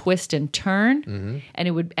would twist and turn, and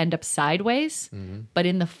it would end up sideways. But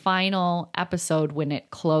in the final episode, when it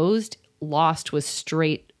closed, Lost was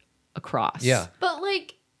straight across. Yeah. But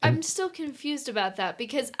like, I'm still confused about that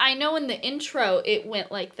because I know in the intro it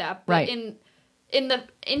went like that, but Right. in the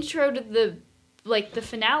intro to the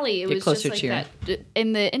finale, it Get was closer just to like that.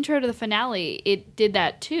 In the intro to the finale, it did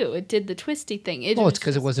that too. It did the twisty thing. Well, it's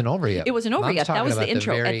because it wasn't over yet. It wasn't over Mom's yet. That talking was the about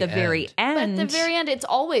intro. At the very end. But at the very end, it's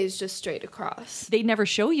always just straight across. They never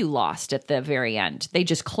show you Lost at the very end. They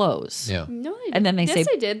just close. Yeah. No, And then they yes, say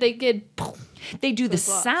they did. They did. they do the Goes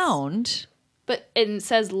Lost. sound. But it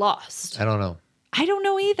says lost. I don't know. I don't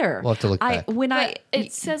know either. We'll have to look back.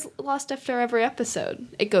 It says lost after every episode.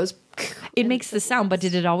 It goes. It makes the sound, but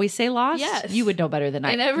did it always say Lost? Yes. You would know better than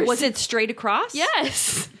I. I never Was said- it straight across?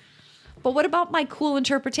 Yes. But what about my cool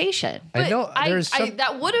interpretation? I know there's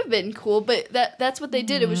that would have been cool, but that's what they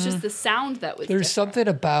did. It was just the sound that was. There's something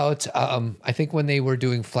about I think when they were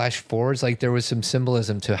doing flash forwards, like there was some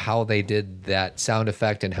symbolism to how they did that sound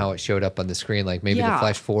effect and how it showed up on the screen. Like maybe the Yeah.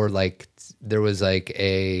 flash forward, like there was like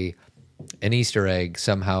an Easter egg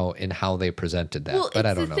somehow in how they presented that. Well, but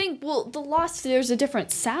I it's don't the know. thing. Well, the lost. There's a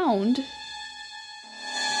different sound.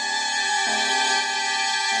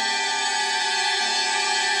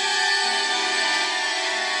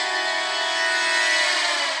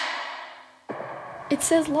 It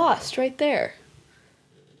says lost right there.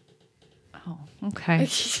 Okay.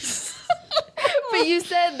 But you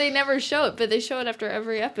said they never show it, but they show it after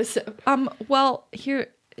every episode. Well, here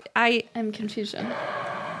I'm confusion.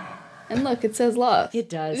 And look, it says lost. It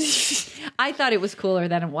does. I thought it was cooler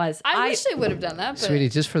than it was. I wish they would have done that, but Sweetie,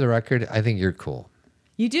 just for the record, I think you're cool.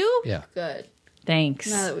 You do? Yeah. good. Thanks.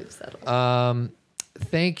 Now that we've settled.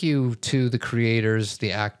 thank you to the creators,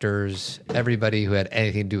 the actors, everybody who had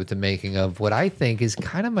anything to do with the making of what I think is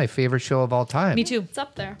kind of my favorite show of all time. Me too. It's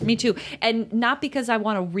up there. Me too. And not because I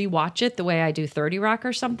want to rewatch it the way I do 30 Rock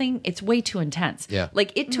or something. It's way too intense. Yeah.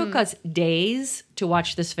 Like it took us days to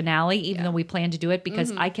watch this finale, even though we planned to do it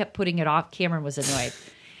because I kept putting it off. Cameron was annoyed.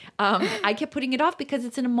 I kept putting it off because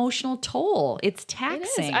it's an emotional toll. It's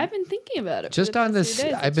taxing. It is. I've been thinking about it. Just on this,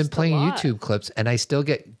 I've been playing YouTube clips and I still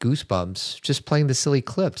get goosebumps just playing the silly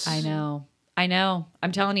clips. I know.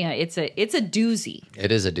 I'm telling you, it's a doozy.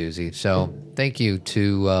 It is a doozy. So thank you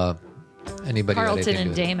to anybody. Carlton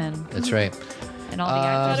and Damon. That's right. And all the actors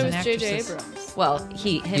and I thought it was actresses. J.J. Abrams. Well,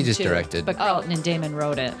 he just too, directed. But Carlton and Damon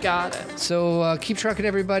wrote it. Got it. So keep trucking,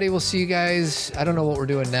 everybody. We'll see you guys. I don't know what we're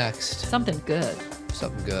doing next. Something good.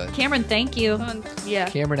 Something good. Cameron, thank you. Yeah.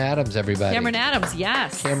 Cameron Adams, everybody. Cameron Adams,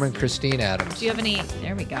 yes. Cameron Christine Adams. Do you have any?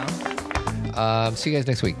 There we go. See you guys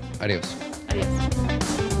next week. Adios.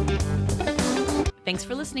 Thanks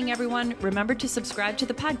for listening, everyone. Remember to subscribe to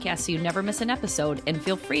the podcast so you never miss an episode, and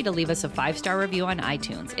feel free to leave us a 5-star review on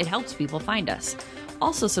iTunes. It helps people find us.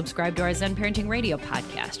 Also, subscribe to our Zen Parenting Radio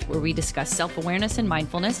podcast, where we discuss self-awareness and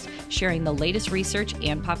mindfulness, sharing the latest research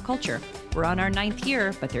and pop culture. We're on our 9th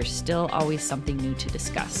year, but there's still always something new to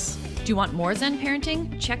discuss. Do you want more Zen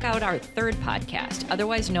parenting? Check out our 3rd podcast,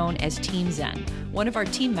 otherwise known as Team Zen. One of our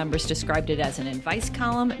team members described it as an advice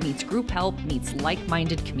column meets group help meets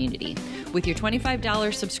like-minded community. With your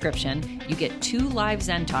 $25 subscription, you get 2 live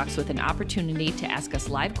Zen Talks with an opportunity to ask us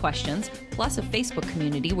live questions, plus a Facebook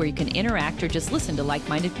community where you can interact or just listen to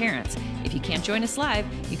like-minded parents. If you can't join us live,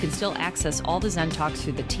 you can still access all the Zen Talks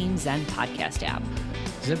through the Team Zen podcast app.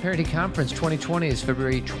 Zen Parenting Conference 2020 is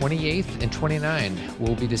February 28th and 29th.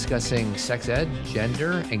 We'll be discussing sex ed,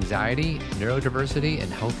 gender, anxiety, neurodiversity,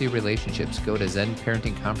 and healthy relationships. Go to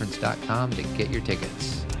zenparentingconference.com to get your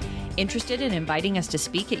tickets. Interested in inviting us to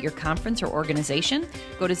speak at your conference or organization?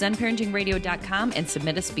 Go to zenparentingradio.com and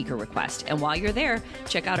submit a speaker request. And while you're there,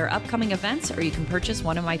 check out our upcoming events, or you can purchase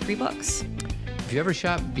one of my 3 books. If you ever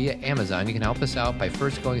shop via Amazon, you can help us out by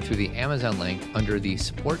first going through the Amazon link under the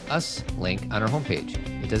Support Us link on our homepage.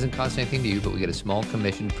 It doesn't cost anything to you, but we get a small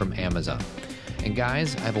commission from Amazon. And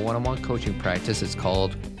guys, I have a one-on-one coaching practice. It's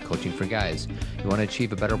called Coaching for Guys. You want to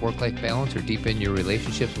achieve a better work-life balance or deepen your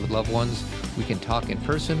relationships with loved ones? We can talk in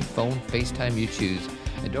person, phone, FaceTime, you choose.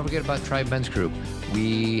 And don't forget about Tribe Men's Group.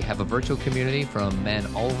 We have a virtual community from men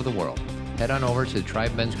all over the world. Head on over to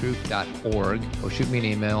tribemensgroup.org or shoot me an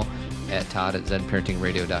email at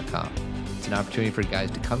todd@zenparentingradio.com. It's an opportunity for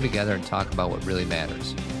guys to come together and talk about what really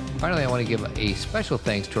matters. Finally, I want to give a special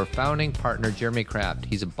thanks to our founding partner, Jeremy Kraft.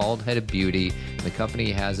 He's a bald-headed beauty, and the company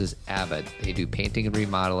he has is Avid. They do painting and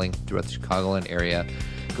remodeling throughout the Chicagoland area.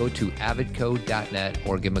 Go to avidco.net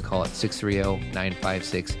or give them a call at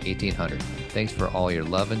 630-956-1800. Thanks for all your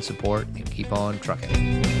love and support, and keep on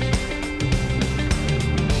trucking.